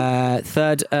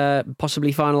 Third,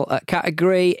 possibly final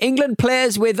category. England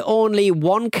players with only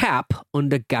one cap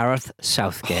under Gareth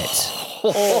Southgate.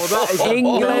 Oh, that is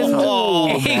England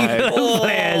my players.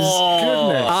 Goodness.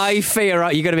 I fear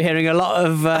you're going to be hearing a lot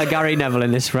of Gary Neville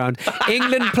in this round.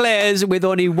 England players with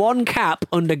only one cap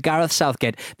under Gareth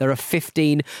Southgate. There are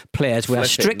 15 players. We are Flip it,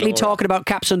 strictly Laura. talking about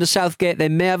caps under Southgate. They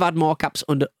may have had more caps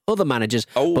under other managers,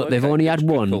 Oh, but they've okay. only had Good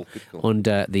one call, good call.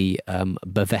 under the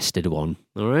bevested one.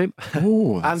 All right?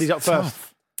 Ooh, Andy's up first.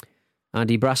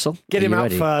 Andy Brassel. Get are him you out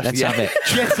ready? first. Let's have it.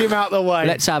 Get him out the way.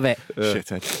 Let's have it.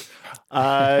 Shithead.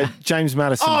 James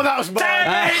Maddison. Oh, that was mine.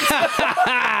 I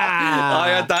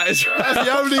had that as well. That's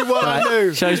the only one I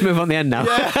knew. Shall we just move on the end now?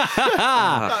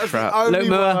 That was crap. the only Luke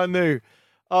Moore. one I knew.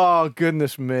 Oh,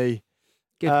 goodness me.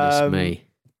 Goodness me.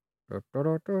 I'm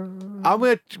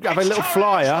going to have a little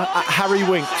flyer at Harry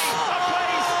Winks.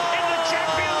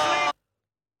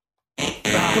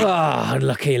 Oh,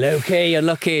 unlucky, Lukey.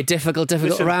 Unlucky. Difficult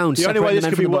Listen, round. the only way Separating this the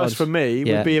could be men from the worse boys. for me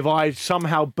Yeah. would be if I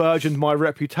somehow burgeoned my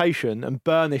reputation and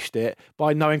burnished it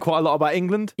by knowing quite a lot about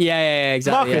England. Yeah,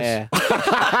 exactly. Marcus.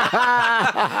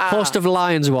 Yeah. Host of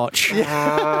Lions Watch.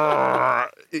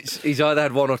 He's either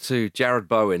had one or two. Jared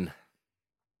Bowen.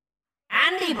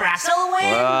 Andy Brassel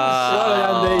wins.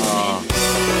 Well done, Andy.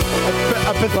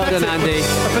 A pathetic, Well done, Andy.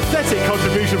 A pathetic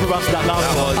contribution from us to that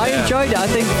last one. I enjoyed it. I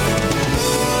think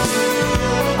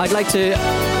I'd like to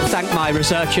thank my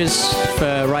researchers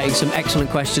for writing some excellent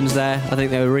questions there. I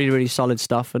think they were really, really solid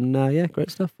stuff, and yeah,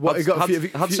 great stuff. What, you got a few,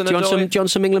 Hudson Do you want some, Odoi, do you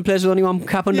want some England players with only one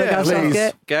cap under Yeah, Gareth please.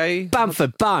 Southgate? Gay.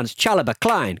 Bamford, Barnes, Chalobah,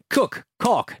 Klein, Cook,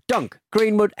 Cork, Dunk,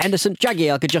 Greenwood, Henderson,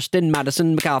 Jagielka, Justin,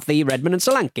 Madison, McCarthy, Redmond and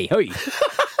Solanke. Hoi.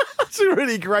 That's a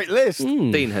really great list.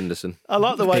 Dean Henderson. I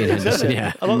like the way Dean you said Henderson, it.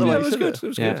 yeah. I like the way It you was said good. it. It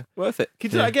was Yeah. good. Worth it. Can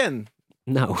you do that again?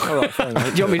 No. All right, fair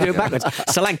enough. Do you want me to do it backwards?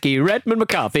 Solanke, Redmond,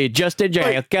 McCarthy, Justin,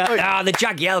 Jagielka. wait. Ah, the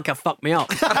Jagielka fucked me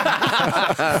up.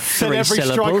 Said Three every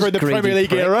syllables, striker in the greedy Premier League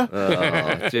prick. era.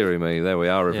 Oh, dearie me. There we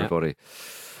are, everybody.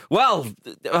 Well,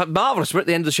 marvellous. We're at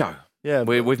the end of the show. Yeah,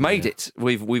 We've made it.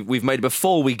 We've made it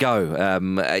before we go.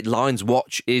 Lions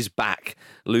Watch is back.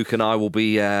 Luke and I will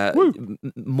be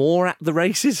more at the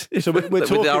races. So we're with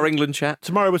talking- our England chat.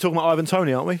 Tomorrow we're talking about Ivan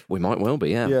Toney, aren't we? We might well be,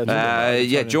 yeah. Yeah, talking about Ivan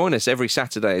Toney. Join us every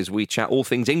Saturday as we chat all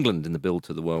things England in the build up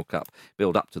to the World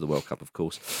Cup, of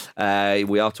course.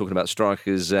 We are talking about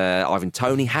strikers. Ivan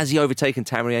Toney, has he overtaken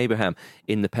Tammy Abraham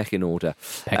in the pecking order?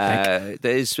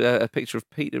 There's a picture of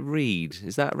Peter Reid.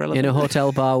 Is that relevant? In a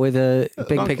hotel bar with a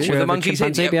big Monkey. picture With a of a monkey's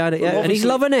head, chimpanzee yeah. behind it. Yeah. And he's Obviously-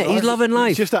 loving it. He's loving life.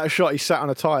 He's just out of shot. He's sat on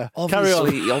a tyre. Carry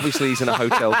on. Obviously, he's in a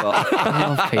hotel bar. I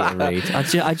love Peter Reid.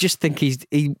 I just think he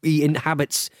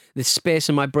inhabits this space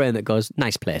in my brain that goes,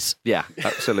 nice place. Yeah,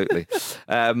 absolutely.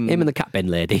 Him and the cat bin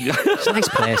lady. It's a nice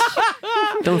place.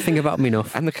 Don't think about him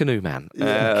enough. And the Canoe Man.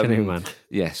 Canoe Man.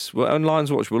 Yes. Well, on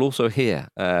Lions Watch, we'll also hear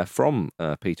from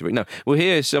Peter Reid. No, we'll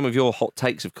hear some of your hot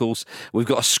takes, of course. We've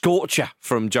got a scorcher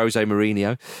from Jose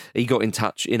Mourinho. He got in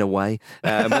touch in a way.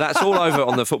 But that's all over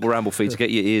on the Football Ramble feed, to get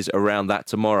your ears around that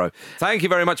tomorrow. Thank you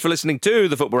very much for listening to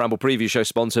the Football Ramble preview show,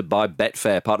 sponsored by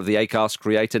Betfair, part of the Acast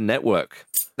Creator Network.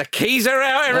 The keys are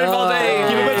out,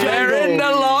 everybody. Give him a They're in the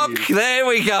jangle. lot. lock. There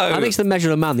we go. I think it's the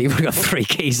measure of man that you've got 3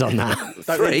 keys on that.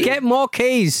 3? Get more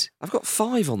keys. I've got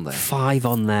 5 on there. 5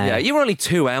 on there. Yeah, you were only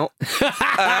 2 out.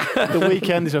 The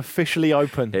weekend is officially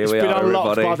open. Here It's we been are,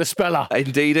 unlocked everybody. by the speller.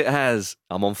 Indeed it has.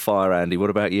 I'm on fire, Andy. What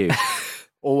about you?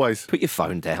 Always. Put your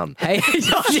phone down. Hey,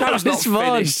 Show's not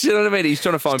finished. You know what I mean? He's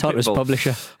trying to find Titus Pitbull.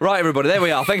 publisher. Right, everybody. There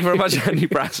we are. Thank you very much, Andy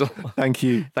Brassel. Thank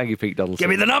you. Thank you, Pete Donaldson. Give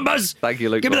me the numbers. Thank you,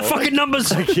 Luke. Give me the Moore. fucking numbers.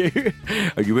 Thank you.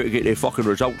 And you better get their fucking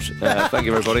results. Thank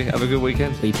you, everybody. Have a good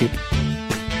weekend. Beep, beep.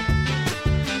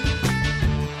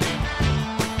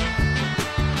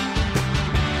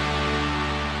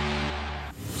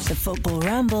 The Football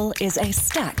Ramble is a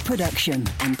Stack production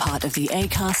and part of the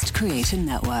Acast Creator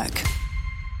Network.